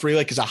love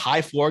Frelick as a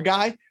high floor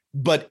guy,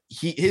 but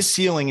his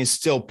ceiling is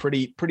still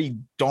pretty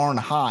darn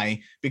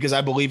high because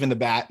I believe in the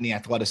bat and the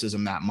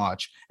athleticism that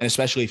much. And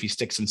especially if he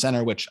sticks in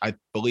center, which I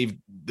believe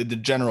the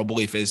general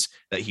belief is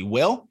that he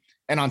will.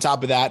 And on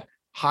top of that,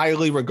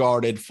 highly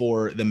regarded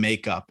for the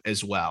makeup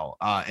as well,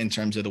 in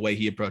terms of the way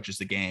he approaches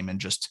the game and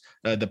just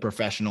the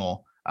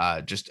professional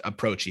just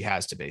approach he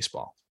has to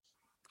baseball.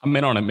 I'm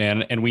in on it,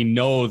 man. And we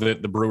know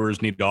that the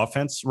Brewers need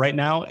offense right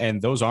now.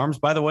 And those arms,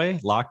 by the way,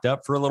 locked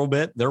up for a little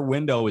bit. Their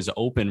window is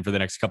open for the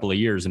next couple of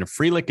years. And if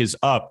Frelick is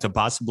up to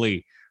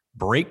possibly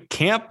break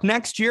camp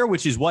next year,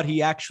 which is what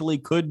he actually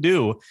could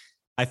do,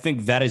 I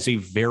think that is a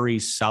very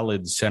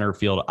solid center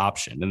field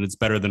option. And it's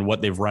better than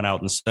what they've run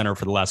out in center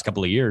for the last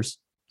couple of years.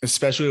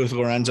 Especially with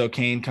Lorenzo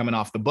Cain coming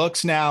off the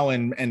books now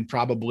and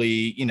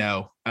probably,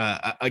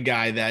 a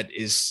guy that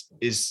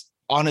is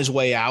on his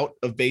way out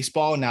of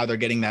baseball. Now they're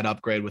getting that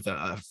upgrade with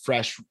a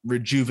fresh,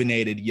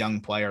 rejuvenated young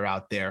player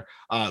out there.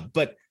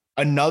 But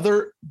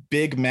another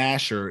big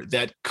masher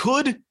that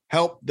could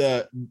help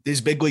his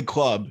big league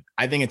club,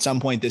 I think at some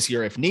point this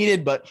year if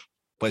needed, but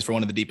plays for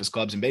one of the deepest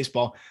clubs in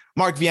baseball,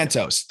 Mark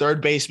Vientos, third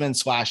baseman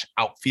 /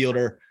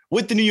 outfielder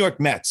with the New York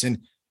Mets. And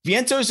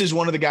Vientos is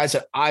one of the guys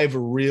that I've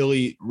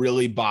really,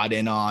 really bought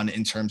in on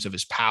in terms of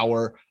his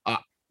power.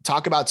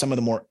 Talk about some of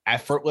the more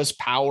effortless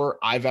power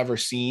I've ever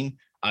seen.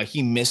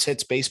 He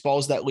mishits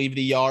baseballs that leave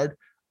the yard.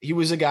 He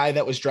was a guy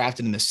that was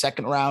drafted in the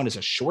second round as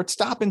a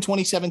shortstop in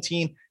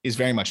 2017. He's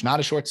very much not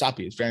a shortstop.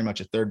 He is very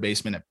much a third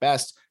baseman at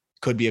best.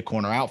 Could be a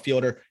corner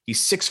outfielder. He's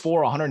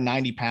 6'4",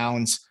 190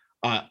 pounds,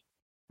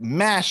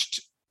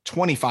 mashed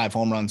 25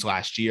 home runs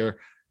last year,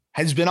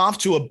 has been off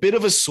to a bit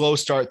of a slow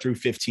start through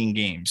 15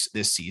 games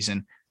this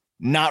season.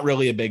 Not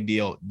really a big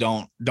deal.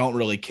 Don't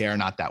really care.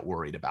 Not that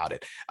worried about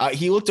it.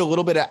 He looked a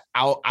little bit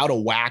out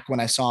of whack when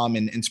I saw him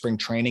in spring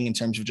training in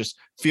terms of just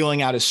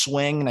feeling out his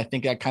swing. And I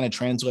think that kind of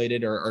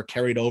translated or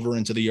carried over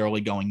into the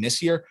early going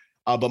this year.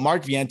 But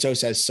Mark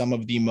Vientos has some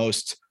of the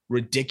most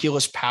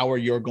ridiculous power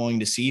you're going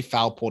to see,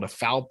 foul pole to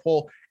foul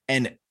pole,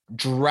 and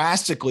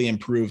drastically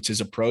improved his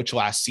approach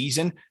last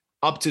season,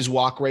 upped his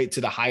walk rate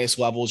to the highest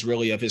levels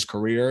really of his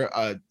career,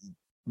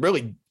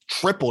 really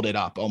tripled it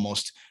up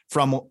almost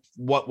from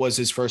what was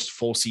his first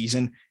full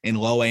season in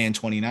low A in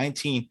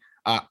 2019.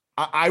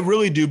 I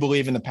really do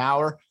believe in the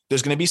power.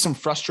 There's going to be some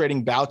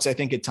frustrating bouts. I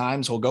think at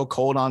times he'll go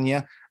cold on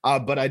you,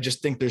 but I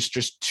just think there's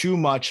just too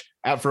much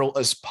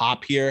effortless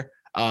pop here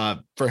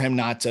for him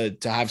not to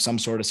have some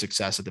sort of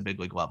success at the big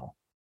league level.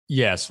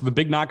 Yes. The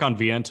big knock on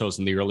Vientos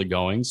in the early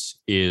goings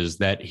is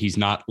that he's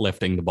not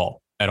lifting the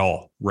ball at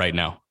all right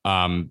now.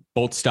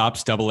 Both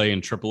stops, AA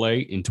and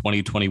AAA in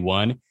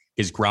 2021,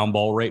 his ground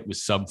ball rate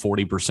was sub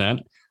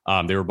 40%.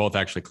 They were both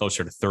actually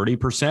closer to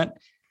 30%.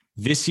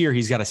 This year,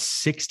 he's got a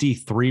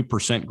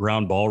 63%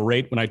 ground ball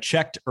rate. When I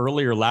checked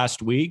earlier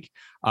last week,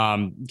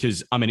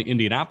 because I'm in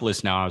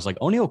Indianapolis now, I was like,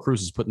 Oneil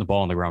Cruz is putting the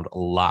ball on the ground a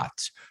lot.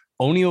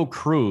 Oneil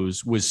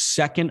Cruz was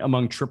second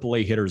among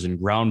AAA hitters in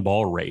ground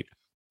ball rate,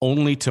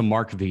 only to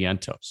Mark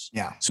Vientos.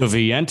 Yeah. So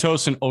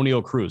Vientos and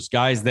Oneil Cruz,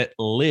 guys that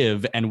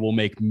live and will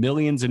make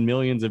millions and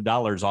millions of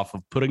dollars off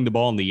of putting the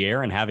ball in the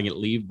air and having it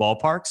leave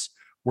ballparks,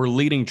 we're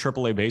leading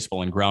AAA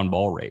baseball in ground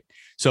ball rate.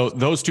 So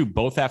those two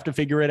both have to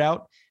figure it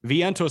out.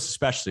 Vientos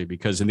especially,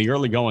 because in the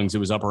early goings, it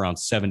was up around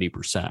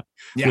 70%,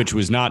 Yeah. which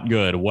was not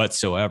good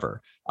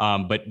whatsoever.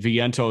 But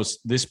Vientos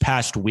this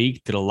past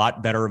week did a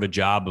lot better of a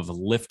job of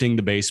lifting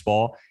the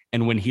baseball.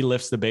 And when he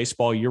lifts the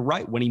baseball, you're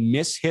right. When he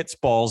mishits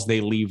balls,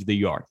 they leave the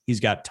yard. He's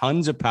got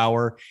tons of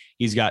power.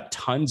 He's got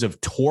tons of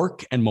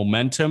torque and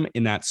momentum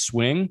in that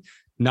swing.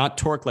 Not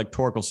torque like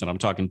Torkelson. I'm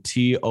talking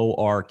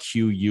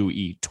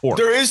Torque. Torque.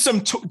 There is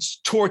some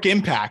torque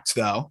impact,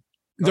 though.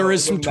 There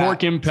is some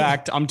torque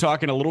impact. I'm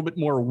talking a little bit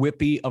more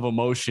whippy of a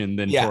motion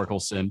than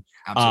Torkelson.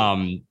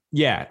 Absolutely.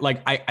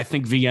 Like I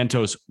think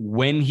Vientos,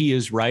 when he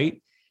is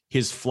right,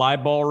 his fly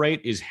ball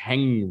rate is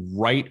hanging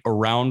right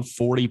around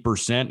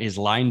 40%. His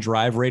line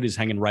drive rate is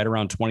hanging right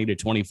around 20 to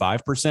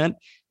 25%.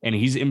 And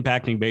he's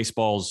impacting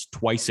baseballs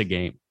twice a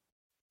game.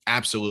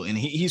 Absolutely. And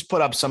he's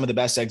put up some of the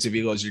best exit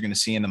velos you're going to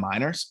see in the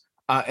minors.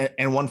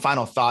 And one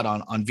final thought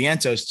on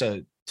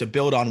Vientos to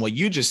build on what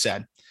you just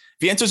said.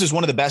 Vientos is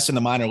one of the best in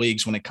the minor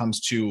leagues when it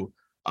comes to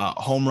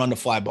home run to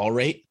fly ball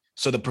rate.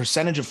 So the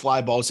percentage of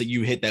fly balls that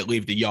you hit that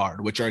leave the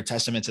yard, which are a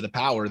testament to the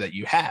power that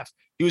you have.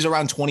 He was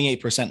around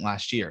 28%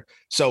 last year.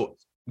 So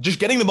just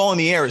getting the ball in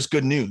the air is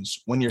good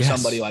news when you're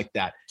somebody like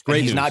that.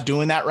 Great. He's not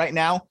doing that right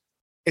now.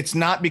 It's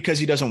not because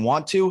he doesn't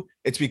want to.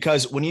 It's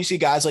because when you see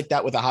guys like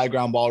that with a high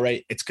ground ball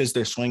rate, it's because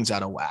their swing's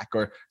out of whack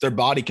or their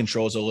body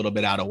control is a little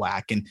bit out of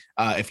whack. And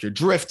if you're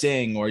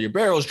drifting or your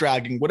barrel's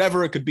dragging,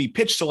 whatever it could be,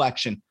 pitch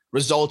selection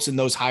results in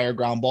those higher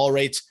ground ball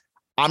rates.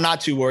 I'm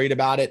not too worried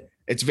about it.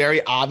 It's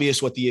very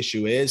obvious what the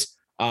issue is.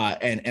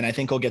 And I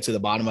think he'll get to the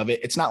bottom of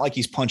it. It's not like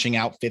he's punching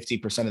out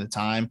 50% of the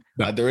time.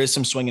 There is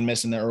some swing and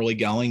miss in the early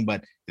going,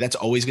 but that's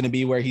always going to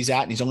be where he's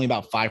at. And he's only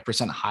about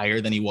 5% higher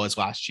than he was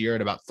last year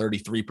at about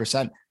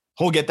 33%.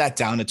 He'll get that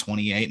down to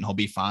 28 and he'll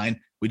be fine.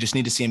 We just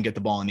need to see him get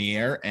the ball in the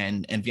air,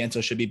 and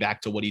Vientos should be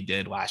back to what he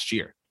did last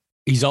year.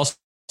 He's also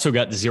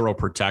got zero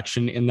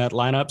protection in that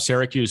lineup.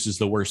 Syracuse is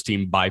the worst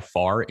team by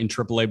far in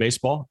AAA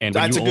baseball. And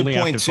that's you a good only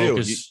point have to too.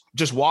 focus,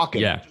 just walk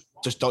him. Yeah.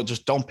 Just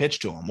don't pitch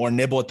to him or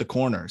nibble at the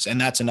corners.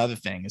 And that's another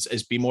thing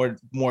is be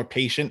more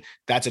patient.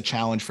 That's a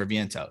challenge for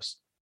Vientos.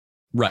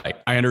 Right.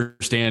 I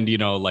understand,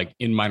 like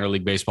in minor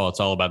league baseball, it's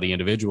all about the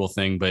individual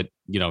thing, but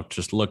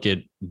just look at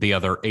the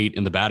other 8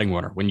 in the batting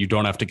order. When you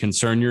don't have to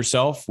concern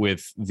yourself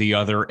with the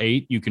other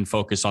 8, you can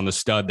focus on the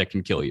stud that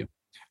can kill you.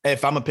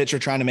 If I'm a pitcher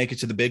trying to make it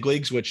to the big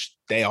leagues, which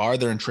they're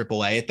in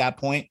AAA at that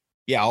point.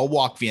 Yeah, I'll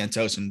walk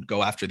Vientos and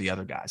go after the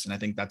other guys. And I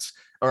think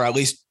or at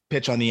least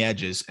pitch on the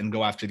edges and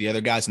go after the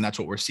other guys. And that's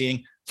what we're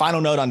seeing.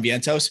 Final note on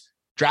Vientos,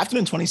 drafted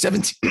in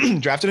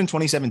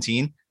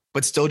 2017,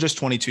 but still just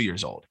 22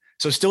 years old.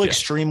 So still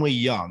extremely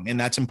young. And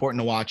that's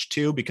important to watch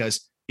too,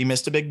 because he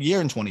missed a big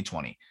year in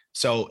 2020.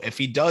 So if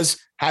he does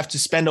have to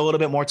spend a little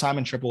bit more time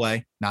in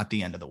AAA, not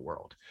the end of the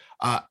world.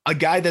 A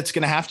guy that's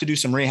going to have to do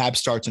some rehab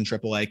starts in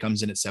AAA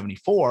comes in at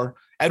 74,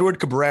 Edward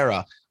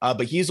Cabrera.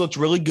 But he's looked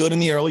really good in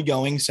the early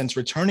going since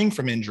returning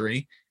from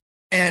injury.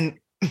 And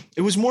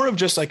it was more of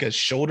just like a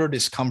shoulder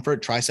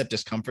discomfort, tricep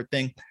discomfort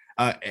thing.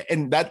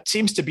 And that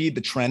seems to be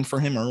the trend for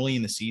him early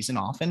in the season.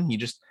 Often he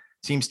just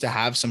seems to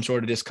have some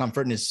sort of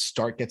discomfort and his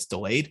start gets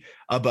delayed.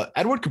 But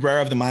Edward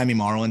Cabrera of the Miami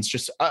Marlins,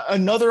 just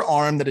another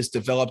arm that has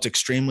developed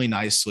extremely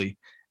nicely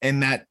in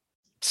that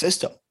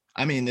system.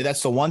 I mean,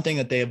 that's the one thing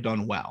that they have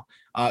done well.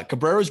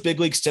 Cabrera's big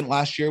league stint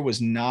last year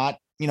was not,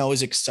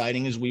 as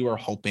exciting as we were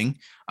hoping,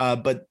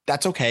 but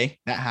that's okay.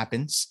 That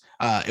happens.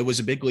 It was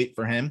a big leap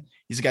for him.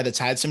 He's a guy that's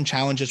had some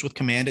challenges with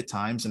command at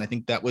times, and I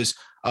think that was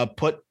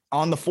put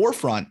on the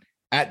forefront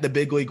at the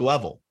big league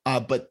level.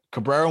 But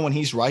Cabrera, when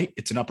he's right,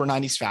 it's an upper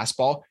 90s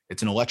fastball.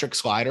 It's an electric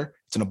slider.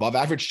 It's an above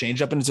average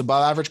changeup, and it's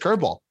above average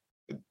curveball.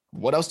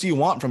 What else do you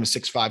want from a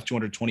 6'5",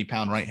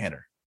 220-pound right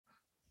hander?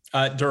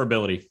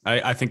 Durability.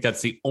 I think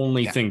that's the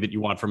only thing that you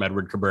want from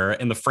Edward Cabrera.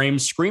 And the frame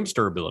screams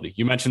durability.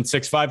 You mentioned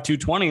 6'5",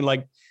 220.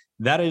 Like,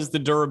 that is the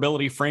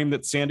durability frame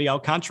that Sandy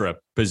Alcantara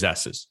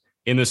possesses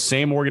in the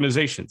same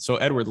organization. So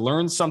Edward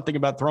learns something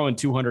about throwing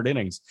 200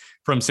 innings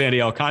from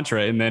Sandy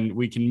Alcantara, and then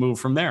we can move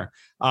from there.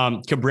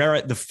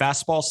 Cabrera, the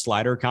fastball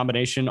slider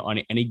combination on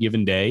any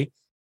given day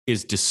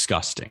is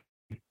disgusting.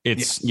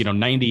 It's,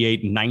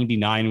 98,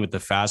 99 with the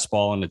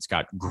fastball, and it's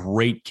got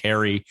great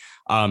carry.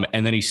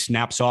 And then he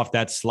snaps off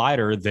that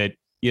slider that,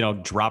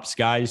 drops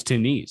guys to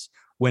knees.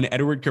 When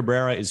Edward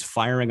Cabrera is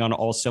firing on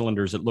all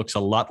cylinders, it looks a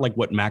lot like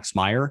what Max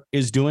Meyer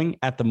is doing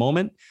at the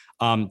moment.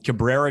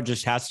 Cabrera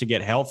just has to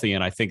get healthy,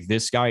 and I think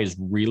this guy is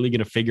really going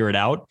to figure it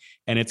out,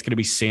 and it's going to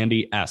be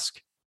Sandy-esque.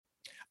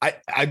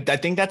 I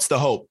think that's the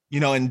hope,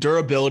 and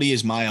durability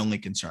is my only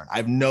concern.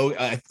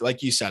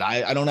 Like you said,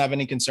 I don't have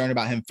any concern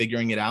about him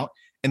figuring it out.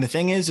 And the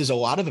thing is a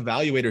lot of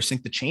evaluators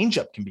think the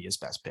changeup can be his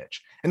best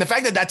pitch. And the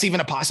fact that that's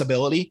even a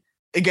possibility,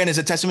 again, is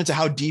a testament to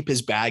how deep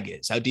his bag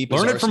is, how deep.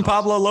 Learn it from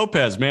Pablo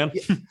Lopez, man.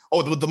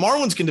 Oh, the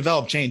Marlins can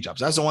develop changeups.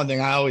 That's the one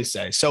thing I always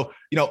say. So,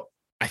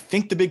 I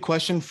think the big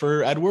question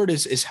for Edward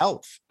is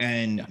health.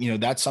 And,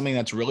 that's something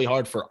that's really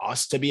hard for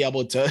us to be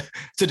able to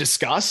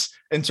discuss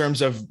in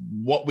terms of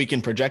what we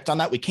can project on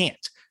that. We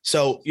can't.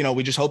 So,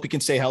 we just hope he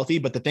can stay healthy.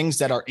 But the things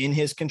that are in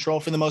his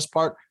control for the most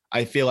part,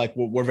 I feel like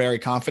we're very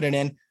confident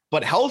in.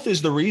 but health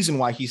is the reason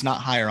why he's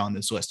not higher on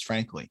this list,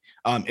 frankly.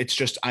 It's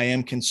just, I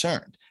am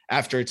concerned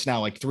after it's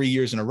now like 3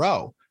 years in a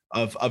row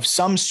of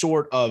some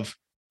sort of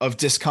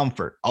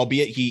discomfort,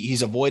 albeit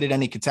he's avoided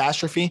any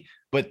catastrophe,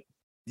 but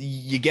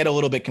you get a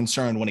little bit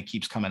concerned when it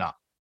keeps coming up.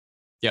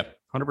 Yep.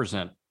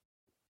 100%.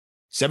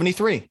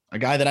 73, a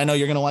guy that I know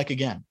you're going to like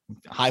again,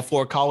 high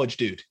floor college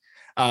dude.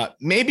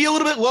 Maybe a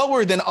little bit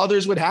lower than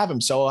others would have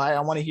him. So I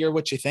want to hear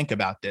what you think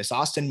about this.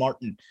 Austin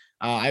Martin,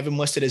 I have him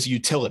listed as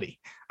utility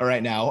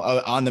right now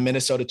on the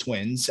Minnesota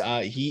Twins.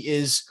 He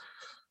is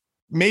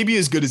maybe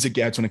as good as it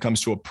gets when it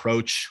comes to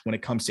approach, when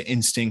it comes to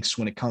instincts,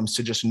 when it comes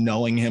to just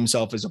knowing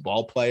himself as a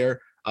ball player.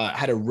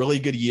 Had a really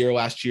good year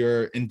last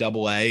year in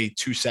Double-A,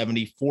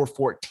 270,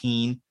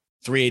 414,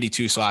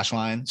 382 slash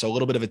line. So a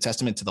little bit of a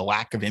testament to the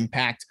lack of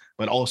impact,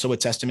 but also a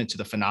testament to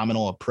the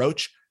phenomenal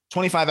approach.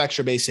 25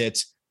 extra base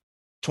hits,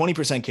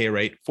 20% K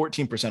rate,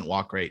 14%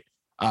 walk rate,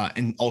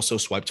 and also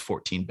swiped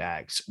 14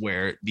 bags,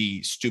 where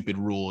the stupid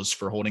rules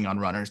for holding on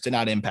runners did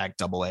not impact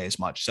Double-A as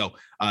much. So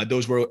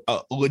those were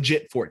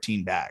legit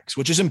 14 bags,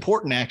 which is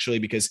important actually,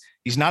 because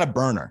he's not a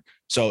burner.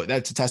 So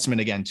that's a testament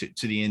again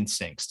to the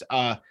instincts.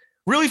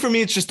 Really, for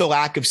me, it's just the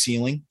lack of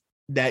ceiling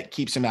that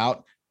keeps him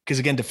out. Because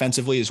again,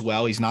 defensively as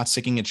well, he's not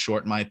sticking it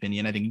short, in my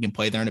opinion. I think he can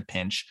play there in a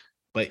pinch,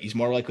 but he's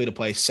more likely to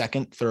play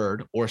second,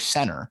 third, or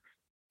center.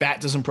 Bat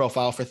doesn't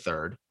profile for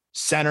third.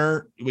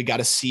 Center, we got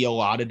to see a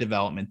lot of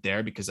development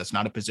there, because that's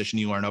not a position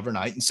you learn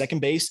overnight. And second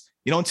base,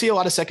 you don't see a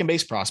lot of second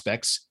base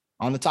prospects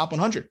on the top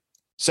 100.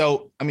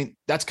 So, I mean,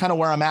 that's kind of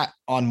where I'm at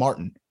on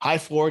Martin. High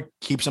floor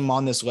keeps him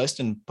on this list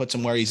and puts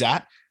him where he's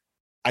at.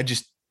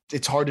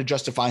 It's hard to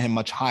justify him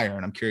much higher,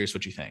 and I'm curious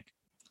what you think.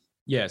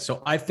 Yeah,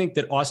 so I think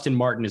that Austin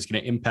Martin is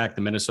going to impact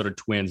the Minnesota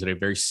Twins in a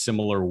very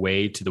similar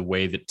way to the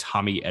way that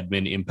Tommy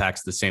Edman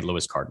impacts the St.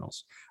 Louis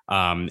Cardinals.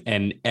 And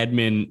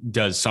Edman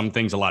does some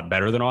things a lot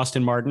better than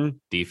Austin Martin,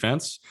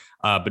 defense,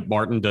 but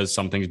Martin does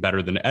some things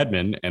better than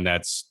Edman, and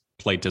that's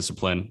plate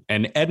discipline.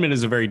 And Edman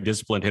is a very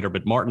disciplined hitter,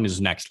 but Martin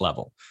is next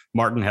level.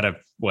 Martin had a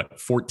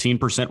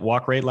 14%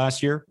 walk rate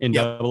last year in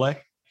Double-A.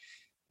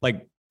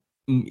 Like,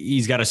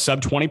 he's got a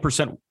sub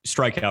 20%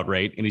 strikeout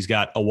rate, and he's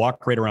got a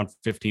walk rate around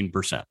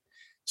 15%.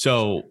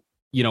 So,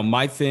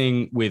 my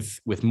thing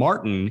with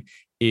Martin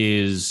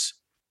is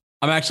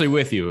I'm actually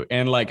with you.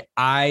 And like,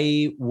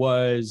 I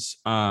was,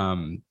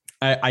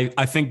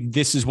 I think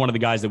this is one of the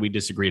guys that we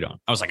disagreed on.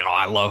 I was like, oh,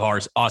 I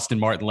love Austin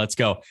Martin. Let's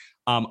go.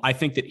 I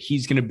think that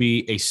he's going to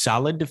be a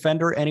solid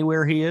defender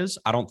anywhere he is.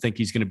 I don't think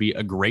he's going to be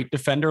a great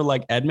defender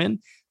like Edman,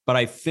 but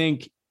I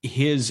think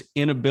his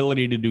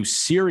inability to do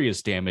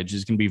serious damage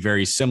is going to be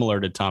very similar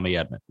to Tommy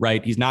Edman,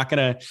 right? He's not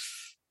going to,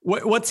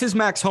 what's his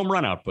max home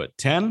run output?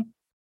 10?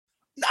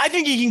 I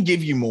think he can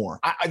give you more.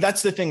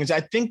 That's the thing, is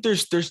I think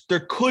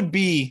there could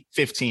be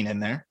 15 in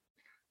there,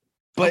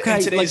 but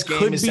in today's game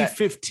could is be that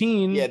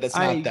 15. Yeah,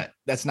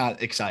 that's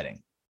not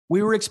exciting.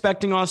 We were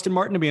expecting Austin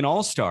Martin to be an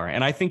all-star,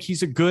 and I think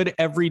he's a good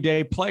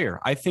everyday player.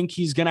 I think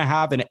he's going to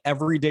have an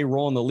everyday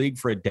role in the league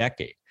for a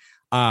decade.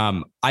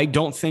 I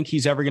don't think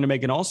he's ever going to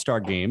make an all-star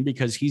game,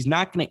 because he's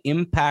not going to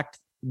impact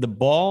the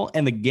ball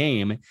and the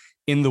game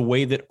in the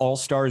way that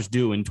all-stars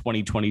do in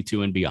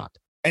 2022 and beyond.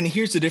 And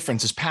here's the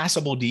difference: is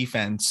passable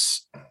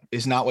defense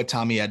is not what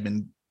Tommy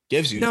Edman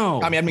gives you.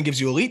 No, Tommy Edman gives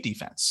you elite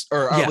defense,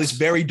 or at least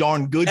very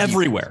darn good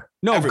everywhere. Defense.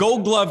 No, everywhere.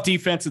 Gold Glove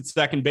defense at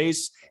second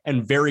base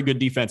and very good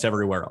defense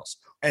everywhere else.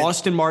 And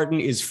Austin Martin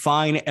is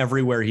fine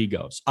everywhere he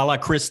goes, a la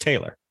Chris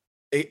Taylor.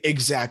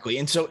 Exactly.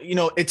 And so,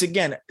 it's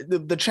again,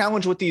 the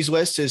challenge with these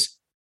lists is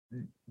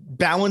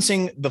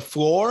balancing the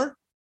floor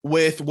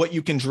with what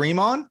you can dream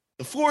on.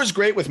 The floor is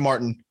great with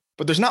Martin,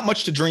 but there's not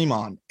much to dream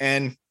on.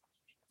 And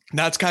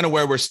that's kind of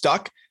where we're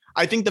stuck.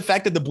 I think the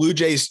fact that the Blue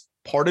Jays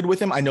parted with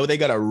him, I know they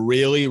got a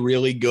really,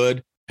 really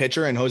good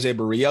pitcher in Jose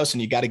Barrios,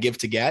 and you got to give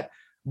to get.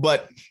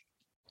 But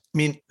I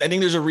mean, I think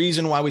there's a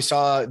reason why we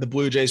saw the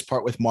Blue Jays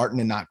part with Martin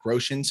and not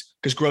Groshans,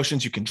 because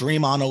Groshans you can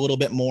dream on a little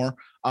bit more.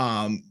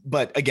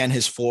 But again,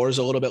 his floor is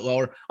a little bit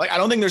lower. Like, I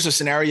don't think there's a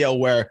scenario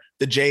where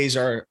the Jays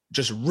are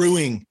just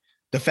ruining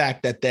the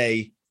fact that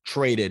they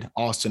traded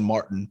Austin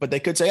Martin, but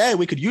they could say, hey,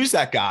 we could use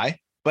that guy.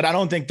 But I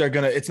don't think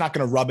it's not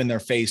going to rub in their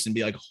face and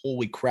be like,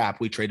 holy crap,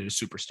 we traded a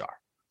superstar.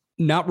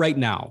 Not right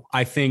now.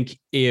 I think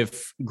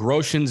if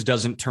Groshans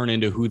doesn't turn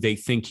into who they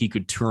think he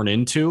could turn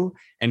into,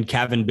 and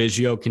Cavan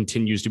Biggio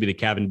continues to be the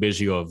Cavan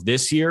Biggio of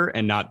this year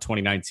and not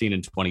 2019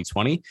 and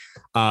 2020,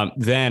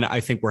 then I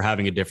think we're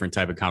having a different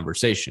type of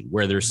conversation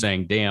where they're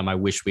saying, damn, I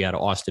wish we had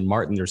Austin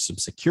Martin. There's some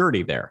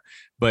security there.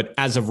 But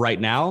as of right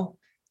now,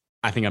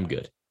 I think I'm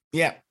good.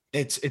 Yeah.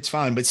 It's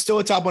fine, but still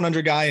a top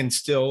 100 guy, and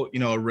still,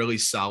 a really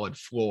solid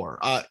floor.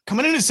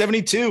 Coming in at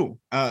 72,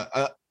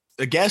 a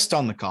guest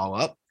on the call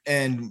up,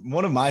 and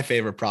one of my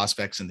favorite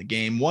prospects in the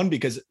game. One,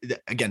 because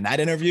again, that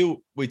interview,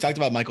 we talked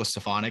about Michael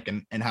Stefanik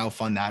and how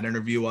fun that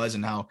interview was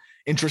and how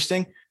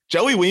interesting.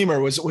 Joey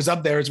Wiemer was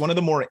up there as one of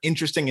the more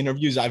interesting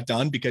interviews I've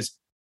done, because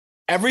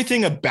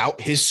everything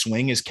about his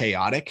swing is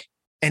chaotic,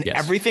 and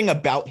everything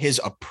about his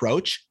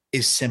approach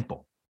is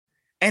simple.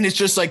 And it's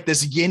just like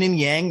this yin and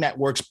yang that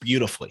works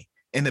beautifully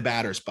in the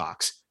batter's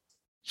box.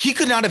 He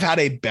could not have had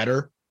a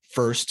better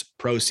first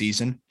pro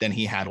season than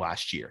he had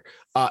last year.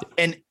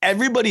 And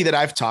everybody that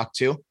I've talked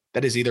to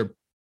that has either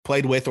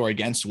played with or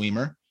against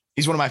Weimer,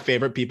 he's one of my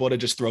favorite people to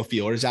just throw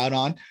feelers out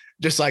on.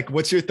 Just like,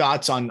 what's your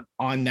thoughts on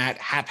that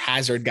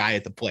haphazard guy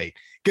at the plate?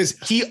 Because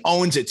he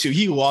owns it too.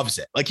 He loves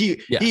it. Like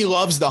he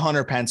loves the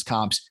Hunter Pence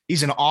comps.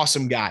 He's an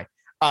awesome guy.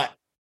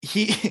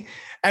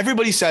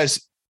 Everybody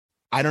says,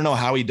 I don't know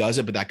how he does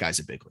it, but that guy's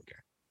a big leaguer.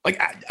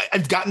 Like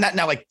I've gotten that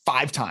now like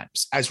 5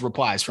 times as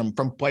replies from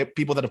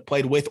people that have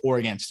played with or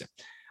against him.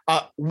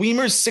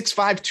 Weimer's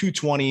 6'5",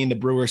 220 in the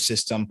Brewers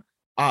system.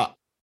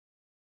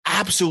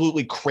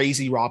 Absolutely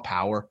crazy raw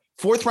power.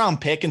 4th round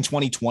pick in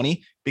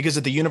 2020 because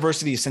at the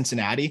University of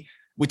Cincinnati,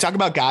 we talk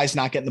about guys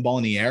not getting the ball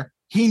in the air.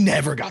 He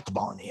never got the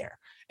ball in the air.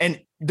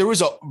 And there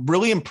was a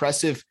really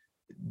impressive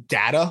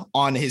data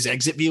on his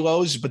exit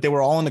velos, but they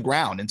were all on the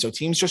ground. And so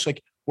teams just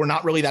like were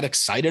not really that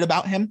excited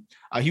about him.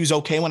 He was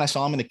okay when I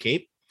saw him in the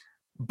Cape.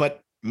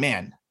 But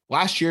man,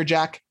 last year,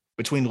 Jack,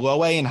 between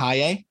low A and high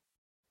A,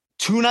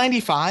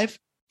 295,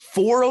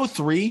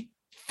 403,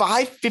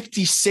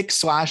 556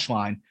 slash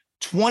line,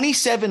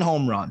 27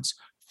 home runs,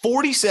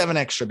 47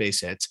 extra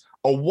base hits,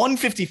 a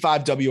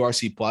 155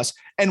 WRC plus.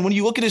 And when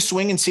you look at his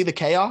swing and see the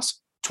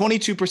chaos,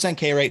 22%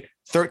 K rate,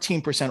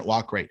 13%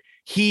 walk rate.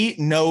 He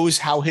knows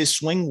how his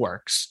swing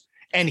works,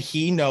 and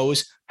he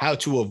knows how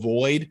to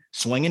avoid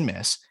swing and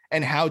miss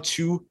and how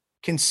to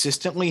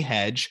consistently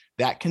hedge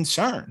that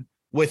concern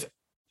with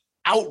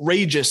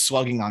outrageous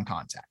slugging on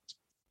contact.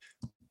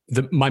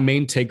 My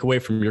main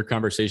takeaway from your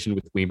conversation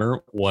with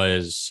Weimer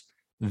was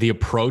the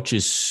approach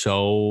is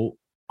so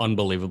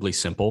unbelievably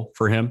simple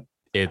for him.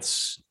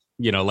 It's,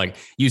 like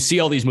you see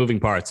all these moving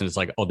parts and it's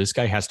like, oh, this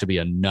guy has to be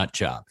a nut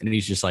job. And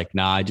he's just like,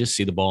 nah, I just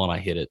see the ball and I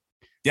hit it.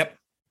 Yep.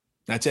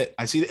 That's it.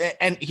 I see.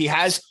 And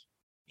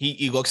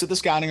he looks at the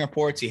scouting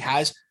reports. He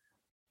has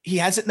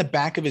it in the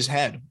back of his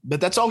head,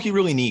 but that's all he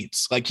really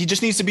needs. Like he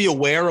just needs to be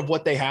aware of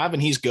what they have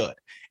and he's good.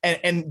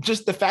 And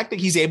just the fact that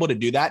he's able to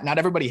do that, not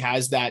everybody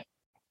has that,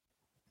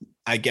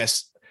 I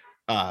guess,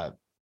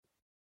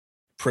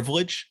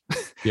 privilege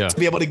to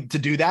be able to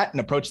do that and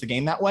approach the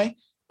game that way.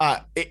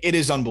 It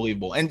is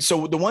unbelievable. And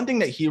so the one thing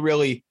that he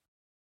really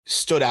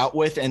stood out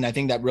with, and I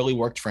think that really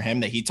worked for him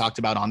that he talked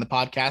about on the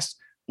podcast,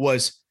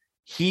 was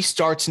he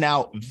starts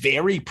now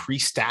very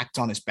pre-stacked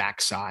on his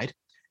backside.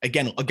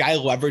 Again, a guy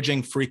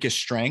leveraging freakish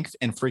strength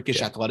and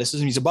freakish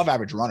athleticism. He's above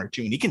average runner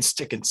too, and he can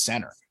stick in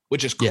center,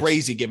 which is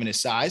crazy given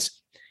his size.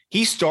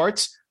 He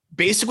starts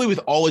basically with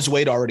all his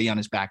weight already on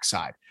his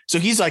backside. So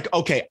he's like,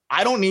 okay,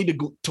 I don't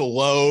need to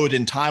load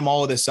and time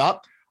all of this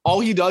up. All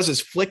he does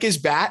is flick his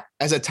bat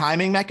as a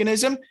timing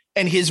mechanism,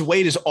 and his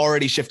weight is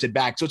already shifted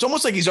back. So it's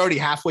almost like he's already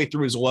halfway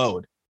through his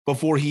load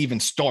before he even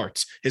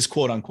starts his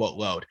quote unquote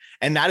load.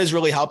 And that has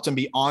really helped him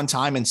be on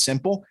time and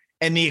simple.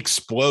 And the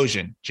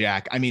explosion,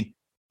 Jack, I mean,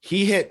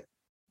 he hit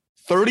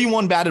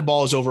 31 batted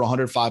balls over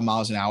 105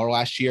 miles an hour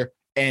last year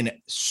and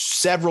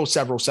several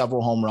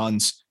home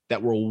runs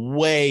that were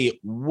way,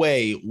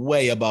 way,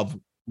 way above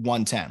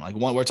 110. Like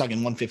we're talking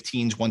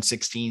 115s,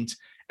 116s.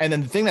 And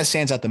then the thing that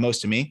stands out the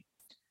most to me,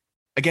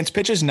 against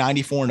pitches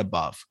 94 and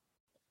above,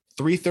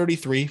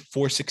 333,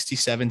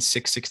 467,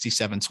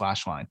 667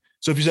 slash line.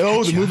 So if you say,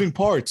 oh, the moving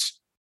parts,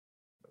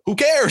 who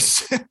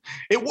cares?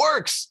 It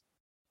works.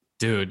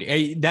 Dude,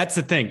 that's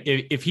the thing.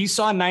 If he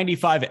saw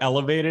 95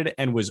 elevated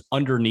and was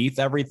underneath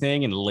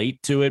everything and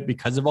late to it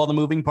because of all the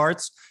moving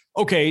parts,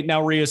 okay,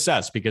 now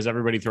reassess because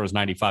everybody throws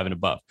 95 and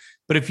above.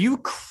 But if you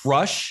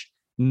crush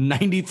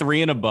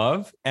 93 and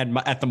above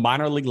at the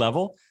minor league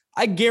level,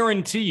 I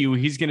guarantee you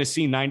he's going to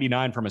see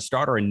 99 from a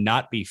starter and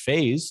not be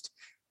phased.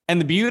 And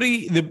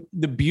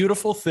the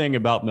beautiful thing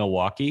about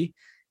Milwaukee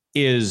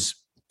is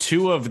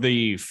 2 of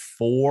the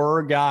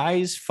 5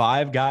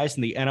 guys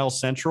in the NL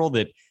Central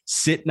that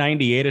sit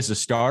 98 as a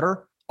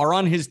starter are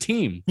on his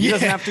team. He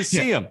doesn't have to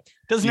see him.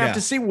 Doesn't have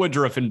to see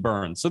Woodruff and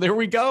Burns. So there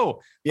we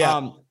go.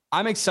 Yeah.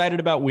 I'm excited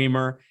about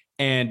Weimer.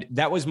 And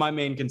that was my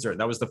main concern.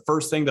 That was the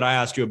first thing that I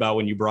asked you about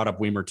when you brought up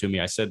Weimer to me.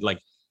 I said, like,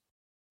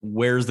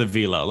 where's the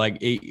velo? Like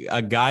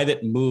a guy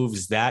that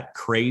moves that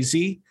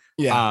crazy.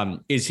 Yeah.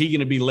 Is he going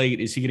to be late?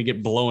 Is he going to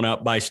get blown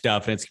up by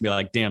stuff? And it's going to be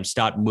like, damn,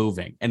 stop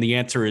moving. And the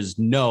answer is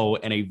no,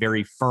 and a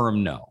very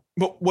firm no.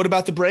 But what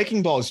about the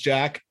breaking balls,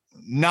 Jack?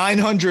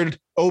 900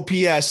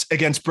 OPS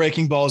against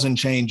breaking balls and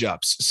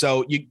changeups.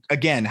 So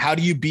how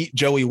do you beat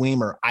Joey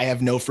Weimer? I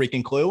have no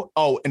freaking clue.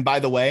 Oh, and by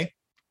the way,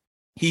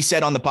 he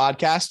said on the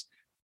podcast,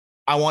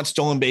 I want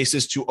stolen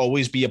bases to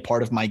always be a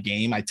part of my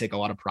game. I take a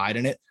lot of pride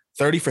in it.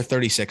 30 for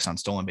 36 on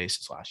stolen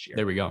bases last year.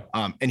 There we go.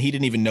 And he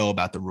didn't even know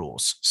about the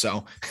rules.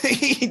 So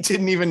he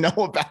didn't even know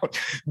about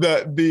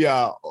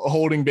the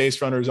holding base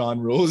runners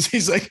on rules.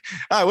 He's like,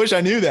 I wish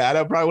I knew that.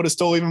 I probably would have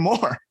stole even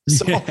more.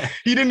 So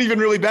he didn't even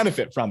really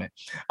benefit from it.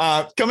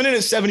 Coming in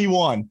at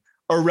 71,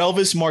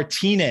 Orelvis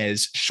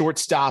Martinez,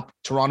 shortstop,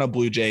 Toronto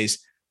Blue Jays.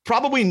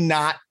 Probably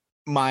not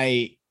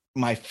my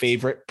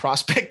favorite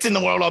prospect in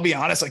the world. I'll be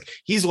honest. Like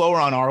he's lower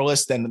on our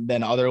list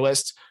than other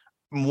lists.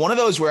 One of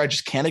those where I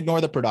just can't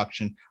ignore the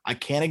production. I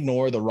can't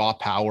ignore the raw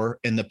power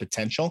and the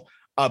potential.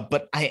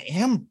 But I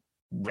am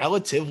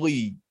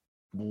relatively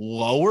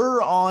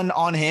lower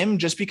on him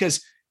just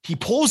because he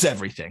pulls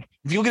everything.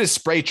 If you look at his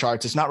spray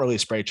charts, it's not really a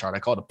spray chart. I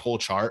call it a pull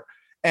chart.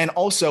 And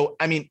also,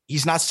 I mean,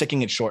 he's not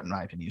sticking it short in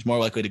my opinion. He's more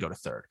likely to go to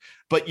third.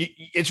 But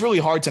it's really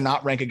hard to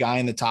not rank a guy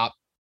in the top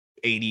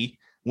 80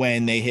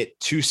 when they hit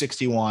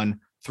 261,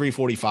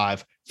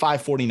 345,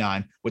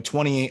 549 with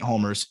 28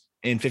 homers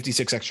and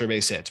 56 extra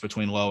base hits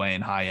between low A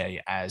and high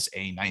A as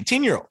a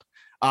 19-year-old.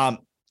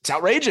 It's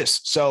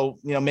outrageous. So,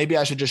 maybe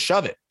I should just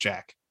shove it,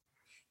 Jack.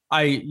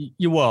 I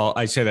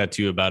say that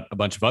to you about a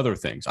bunch of other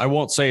things. I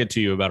won't say it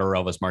to you about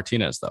Orelvis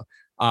Martinez,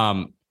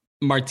 though.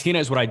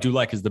 Martinez, what I do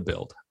like is the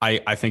build.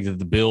 I think that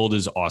the build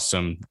is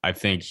awesome. I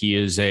think he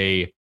is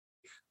a,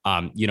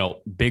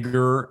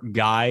 bigger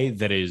guy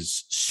that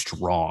is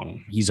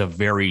strong. He's a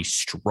very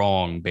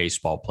strong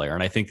baseball player.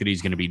 And I think that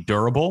he's going to be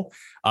durable.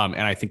 And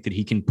I think that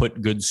he can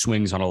put good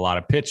swings on a lot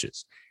of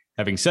pitches.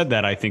 Having said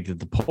that, I think that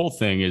the pull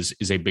thing is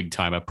a big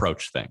time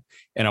approach thing.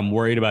 And I'm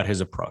worried about his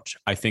approach.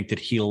 I think that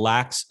he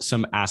lacks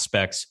some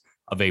aspects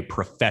of a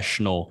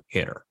professional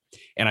hitter.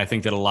 And I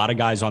think that a lot of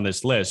guys on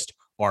this list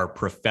are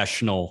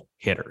professional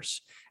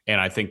hitters.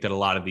 And I think that a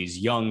lot of these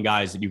young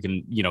guys that you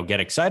can, get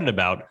excited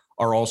about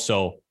are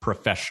also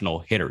professional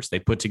hitters. They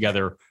put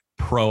together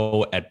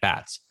pro at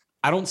bats.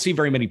 I don't see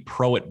very many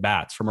pro at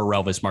bats from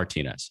Orelvis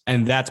Martinez.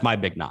 And that's my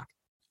big knock.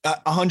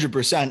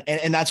 100%.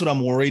 And that's what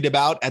I'm worried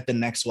about at the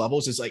next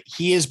levels is like,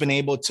 he has been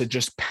able to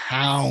just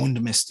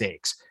pound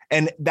mistakes.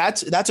 And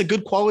that's a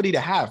good quality to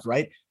have,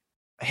 right?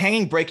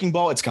 Hanging breaking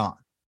ball, it's gone.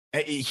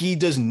 He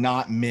does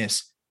not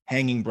miss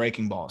hanging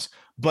breaking balls,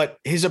 but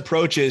his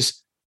approach is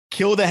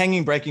kill the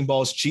hanging breaking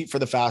balls, cheat for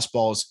the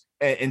fastballs,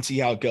 and see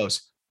how it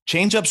goes.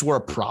 Changeups were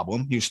a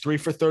problem. He was 3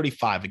 for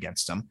 35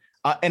 against them.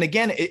 And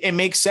again, it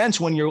makes sense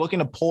when you're looking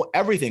to pull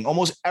everything.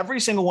 Almost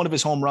every single one of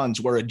his home runs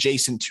were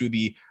adjacent to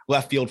the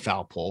left field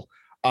foul pole.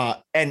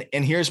 And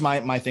here's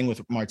my thing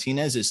with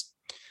Martinez is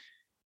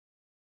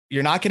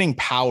you're not getting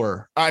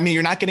power. I mean,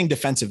 you're not getting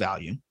defensive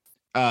value.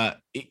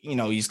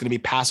 He's going to be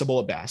passable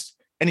at best,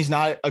 and he's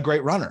not a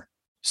great runner.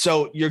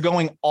 So you're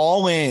going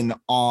all in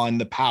on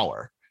the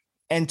power.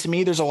 And to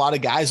me, there's a lot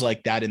of guys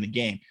like that in the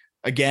game.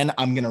 Again,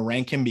 I'm going to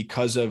rank him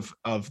because of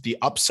the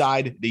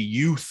upside, the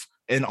youth,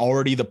 and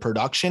already the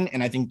production.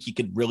 And I think he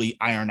could really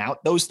iron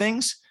out those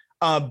things.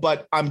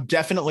 But I'm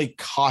definitely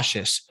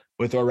cautious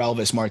with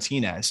Orelvis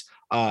Martinez.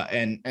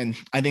 And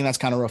I think that's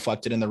kind of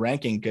reflected in the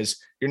ranking because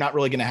you're not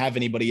really going to have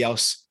anybody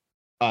else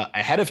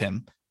ahead of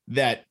him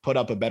that put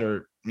up a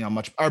better,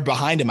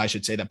 behind him, I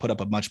should say, that put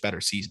up a much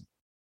better season.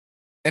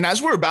 And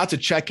as we're about to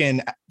check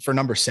in for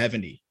number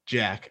 70,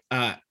 Jack,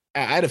 I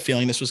had a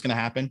feeling this was going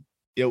to happen.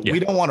 We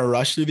don't want to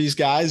rush through these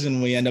guys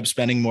and we end up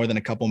spending more than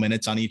a couple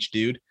minutes on each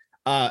dude.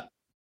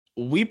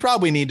 We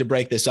probably need to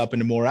break this up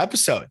into more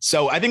episodes.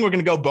 So I think we're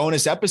going to go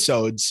bonus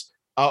episodes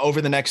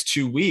over the next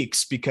 2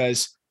 weeks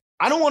because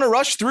I don't want to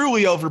rush through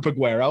Leo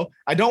Verpaguero.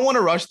 I don't want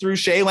to rush through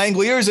Shea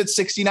Langeliers at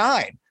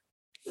 69.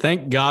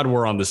 Thank God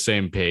we're on the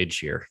same page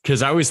here.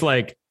 Cause I was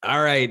like,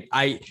 all right,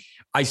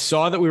 I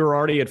saw that we were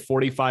already at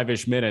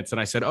 45-ish minutes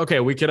and I said, okay,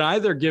 we could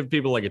either give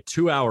people like a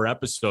 2-hour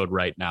episode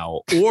right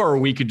now, or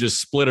we could just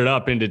split it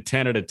up into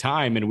 10 at a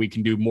time and we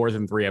can do more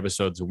than 3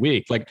 episodes a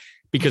week.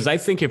 Because I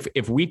think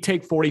if we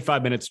take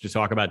 45 minutes to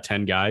talk about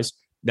 10 guys,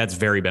 that's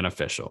very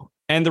beneficial.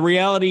 And the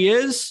reality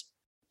is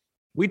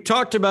we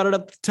talked about it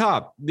at the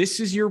top.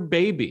 This is your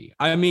baby.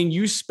 I mean,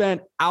 you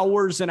spent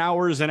hours and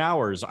hours and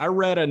hours. I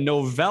read a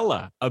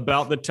novella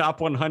about the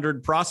top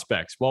 100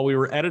 prospects while we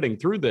were editing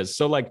through this.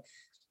 So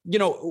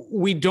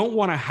we don't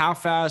want to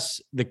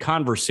half-ass the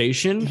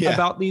conversation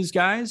about these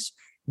guys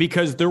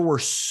because there were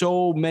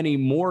so many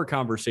more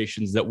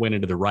conversations that went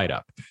into the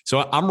write-up.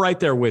 So I'm right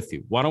there with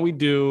you. Why don't we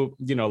do,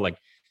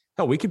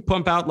 we could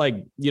pump out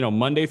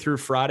Monday through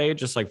Friday,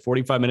 just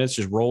 45 minutes,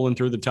 just rolling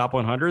through the top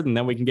 100. And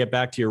then we can get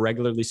back to your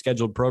regularly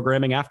scheduled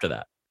programming after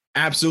that.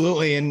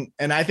 Absolutely.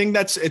 And I think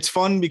it's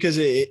fun because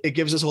it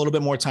gives us a little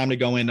bit more time to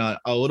go in a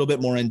little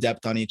bit more in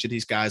depth on each of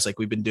these guys like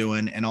we've been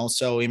doing. And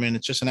also,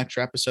 it's just an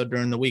extra episode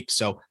during the week.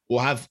 So we'll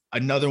have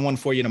another one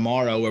for you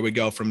tomorrow where we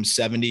go from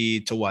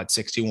 70 to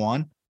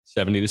 61?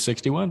 70 to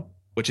 61.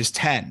 Which is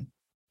 10.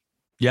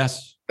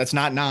 Yes. That's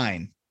not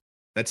 9.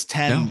 That's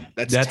 10. No,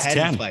 that's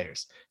 10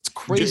 players. It's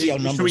crazy how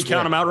numbers Should we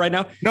count them out right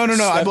now? No.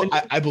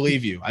 I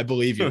believe you. I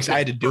believe you. Because I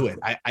had to do it.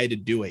 I had to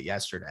do it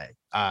yesterday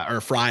or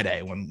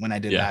Friday when I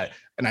did that.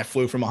 And I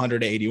flew from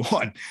 100 to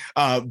 81.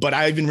 But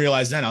I even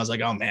realized then I was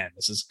like, oh man,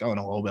 this is going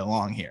a little bit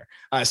long here.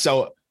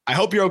 So I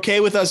hope you're okay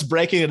with us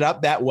breaking it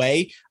up that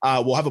way.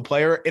 We'll have a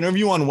player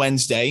interview on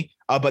Wednesday,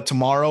 but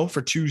tomorrow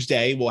for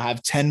Tuesday, we'll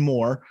have 10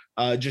 more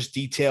just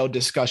detailed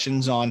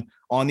discussions on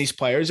these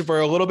players. If we're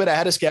a little bit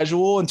ahead of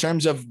schedule in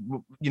terms of,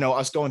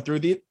 us going through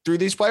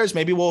these players,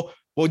 maybe we'll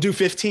do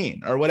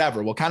 15 or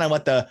whatever. We'll kind of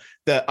let the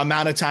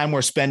amount of time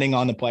we're spending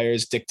on the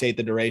players dictate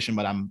the duration,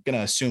 but I'm going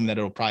to assume that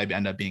it'll probably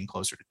end up being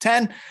closer to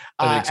 10. So.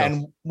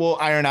 And we'll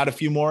iron out a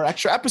few more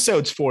extra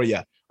episodes for you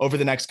over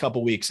the next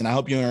couple weeks. And I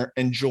hope you're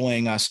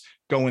enjoying us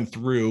going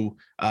through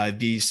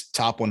these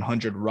top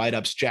 100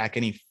 write-ups. Jack,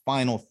 any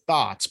final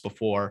thoughts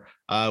before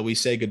we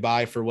say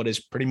goodbye for what is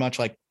pretty much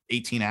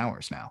 18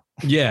 hours now.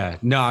 Yeah,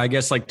 no, I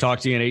guess like talk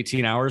to you in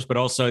 18 hours, but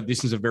also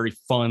this is a very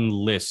fun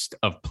list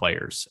of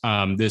players.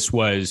 This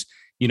was,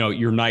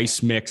 your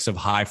nice mix of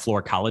high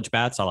floor college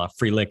bats, a la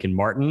Frelick and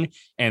Martin,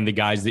 and the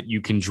guys that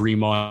you can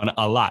dream on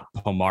a lot,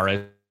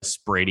 Pomares,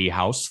 Brady,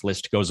 House,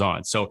 list goes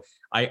on. So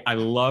I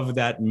love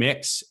that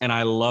mix, and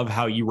I love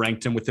how you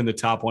ranked him within the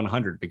top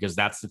 100, because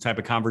that's the type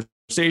of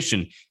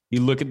conversation.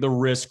 You look at the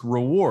risk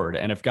reward,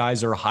 and if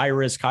guys are high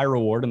risk, high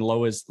reward, and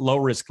low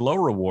risk, low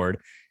reward,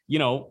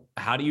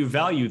 how do you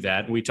value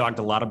that? And we talked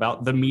a lot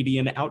about the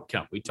median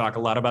outcome. We talk a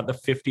lot about the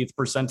 50th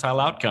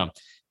percentile outcome.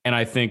 And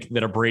I think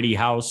that a Brady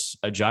House,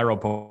 a Jairo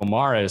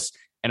Pomares,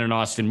 and an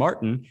Austin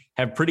Martin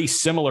have pretty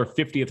similar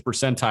 50th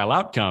percentile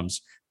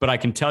outcomes, but I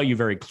can tell you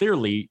very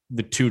clearly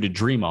the two to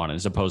dream on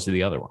as opposed to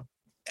the other one.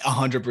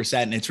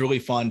 100%. And it's really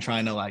fun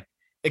trying to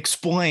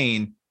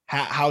explain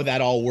how that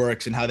all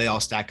works and how they all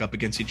stack up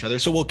against each other.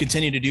 So we'll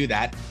continue to do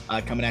that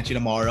coming at you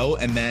tomorrow,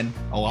 and then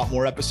a lot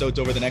more episodes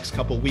over the next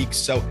couple of weeks.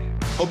 So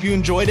hope you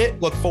enjoyed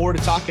it. Look forward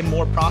to talking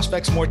more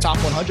prospects, more top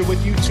 100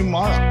 with you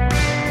tomorrow.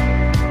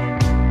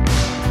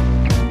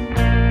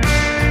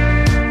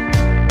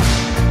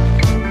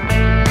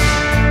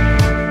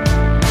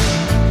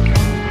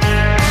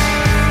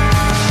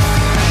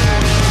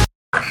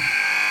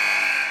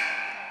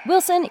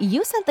 Wilson,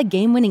 you sent the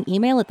game-winning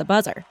email at the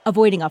buzzer,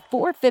 avoiding a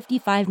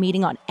 4:55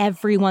 meeting on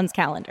everyone's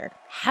calendar.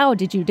 How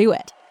did you do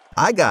it?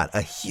 I got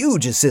a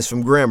huge assist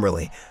from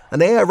Grammarly,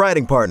 an AI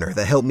writing partner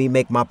that helped me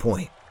make my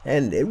point.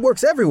 And it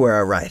works everywhere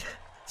I write.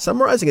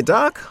 Summarizing a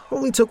doc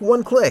only took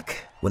one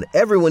click. When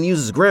everyone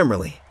uses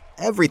Grammarly,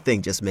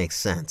 everything just makes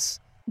sense.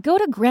 Go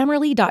to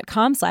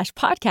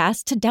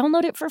Grammarly.com/podcast to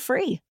download it for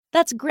free.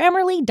 That's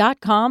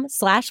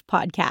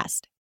Grammarly.com/podcast.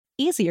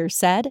 Easier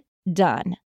said, done.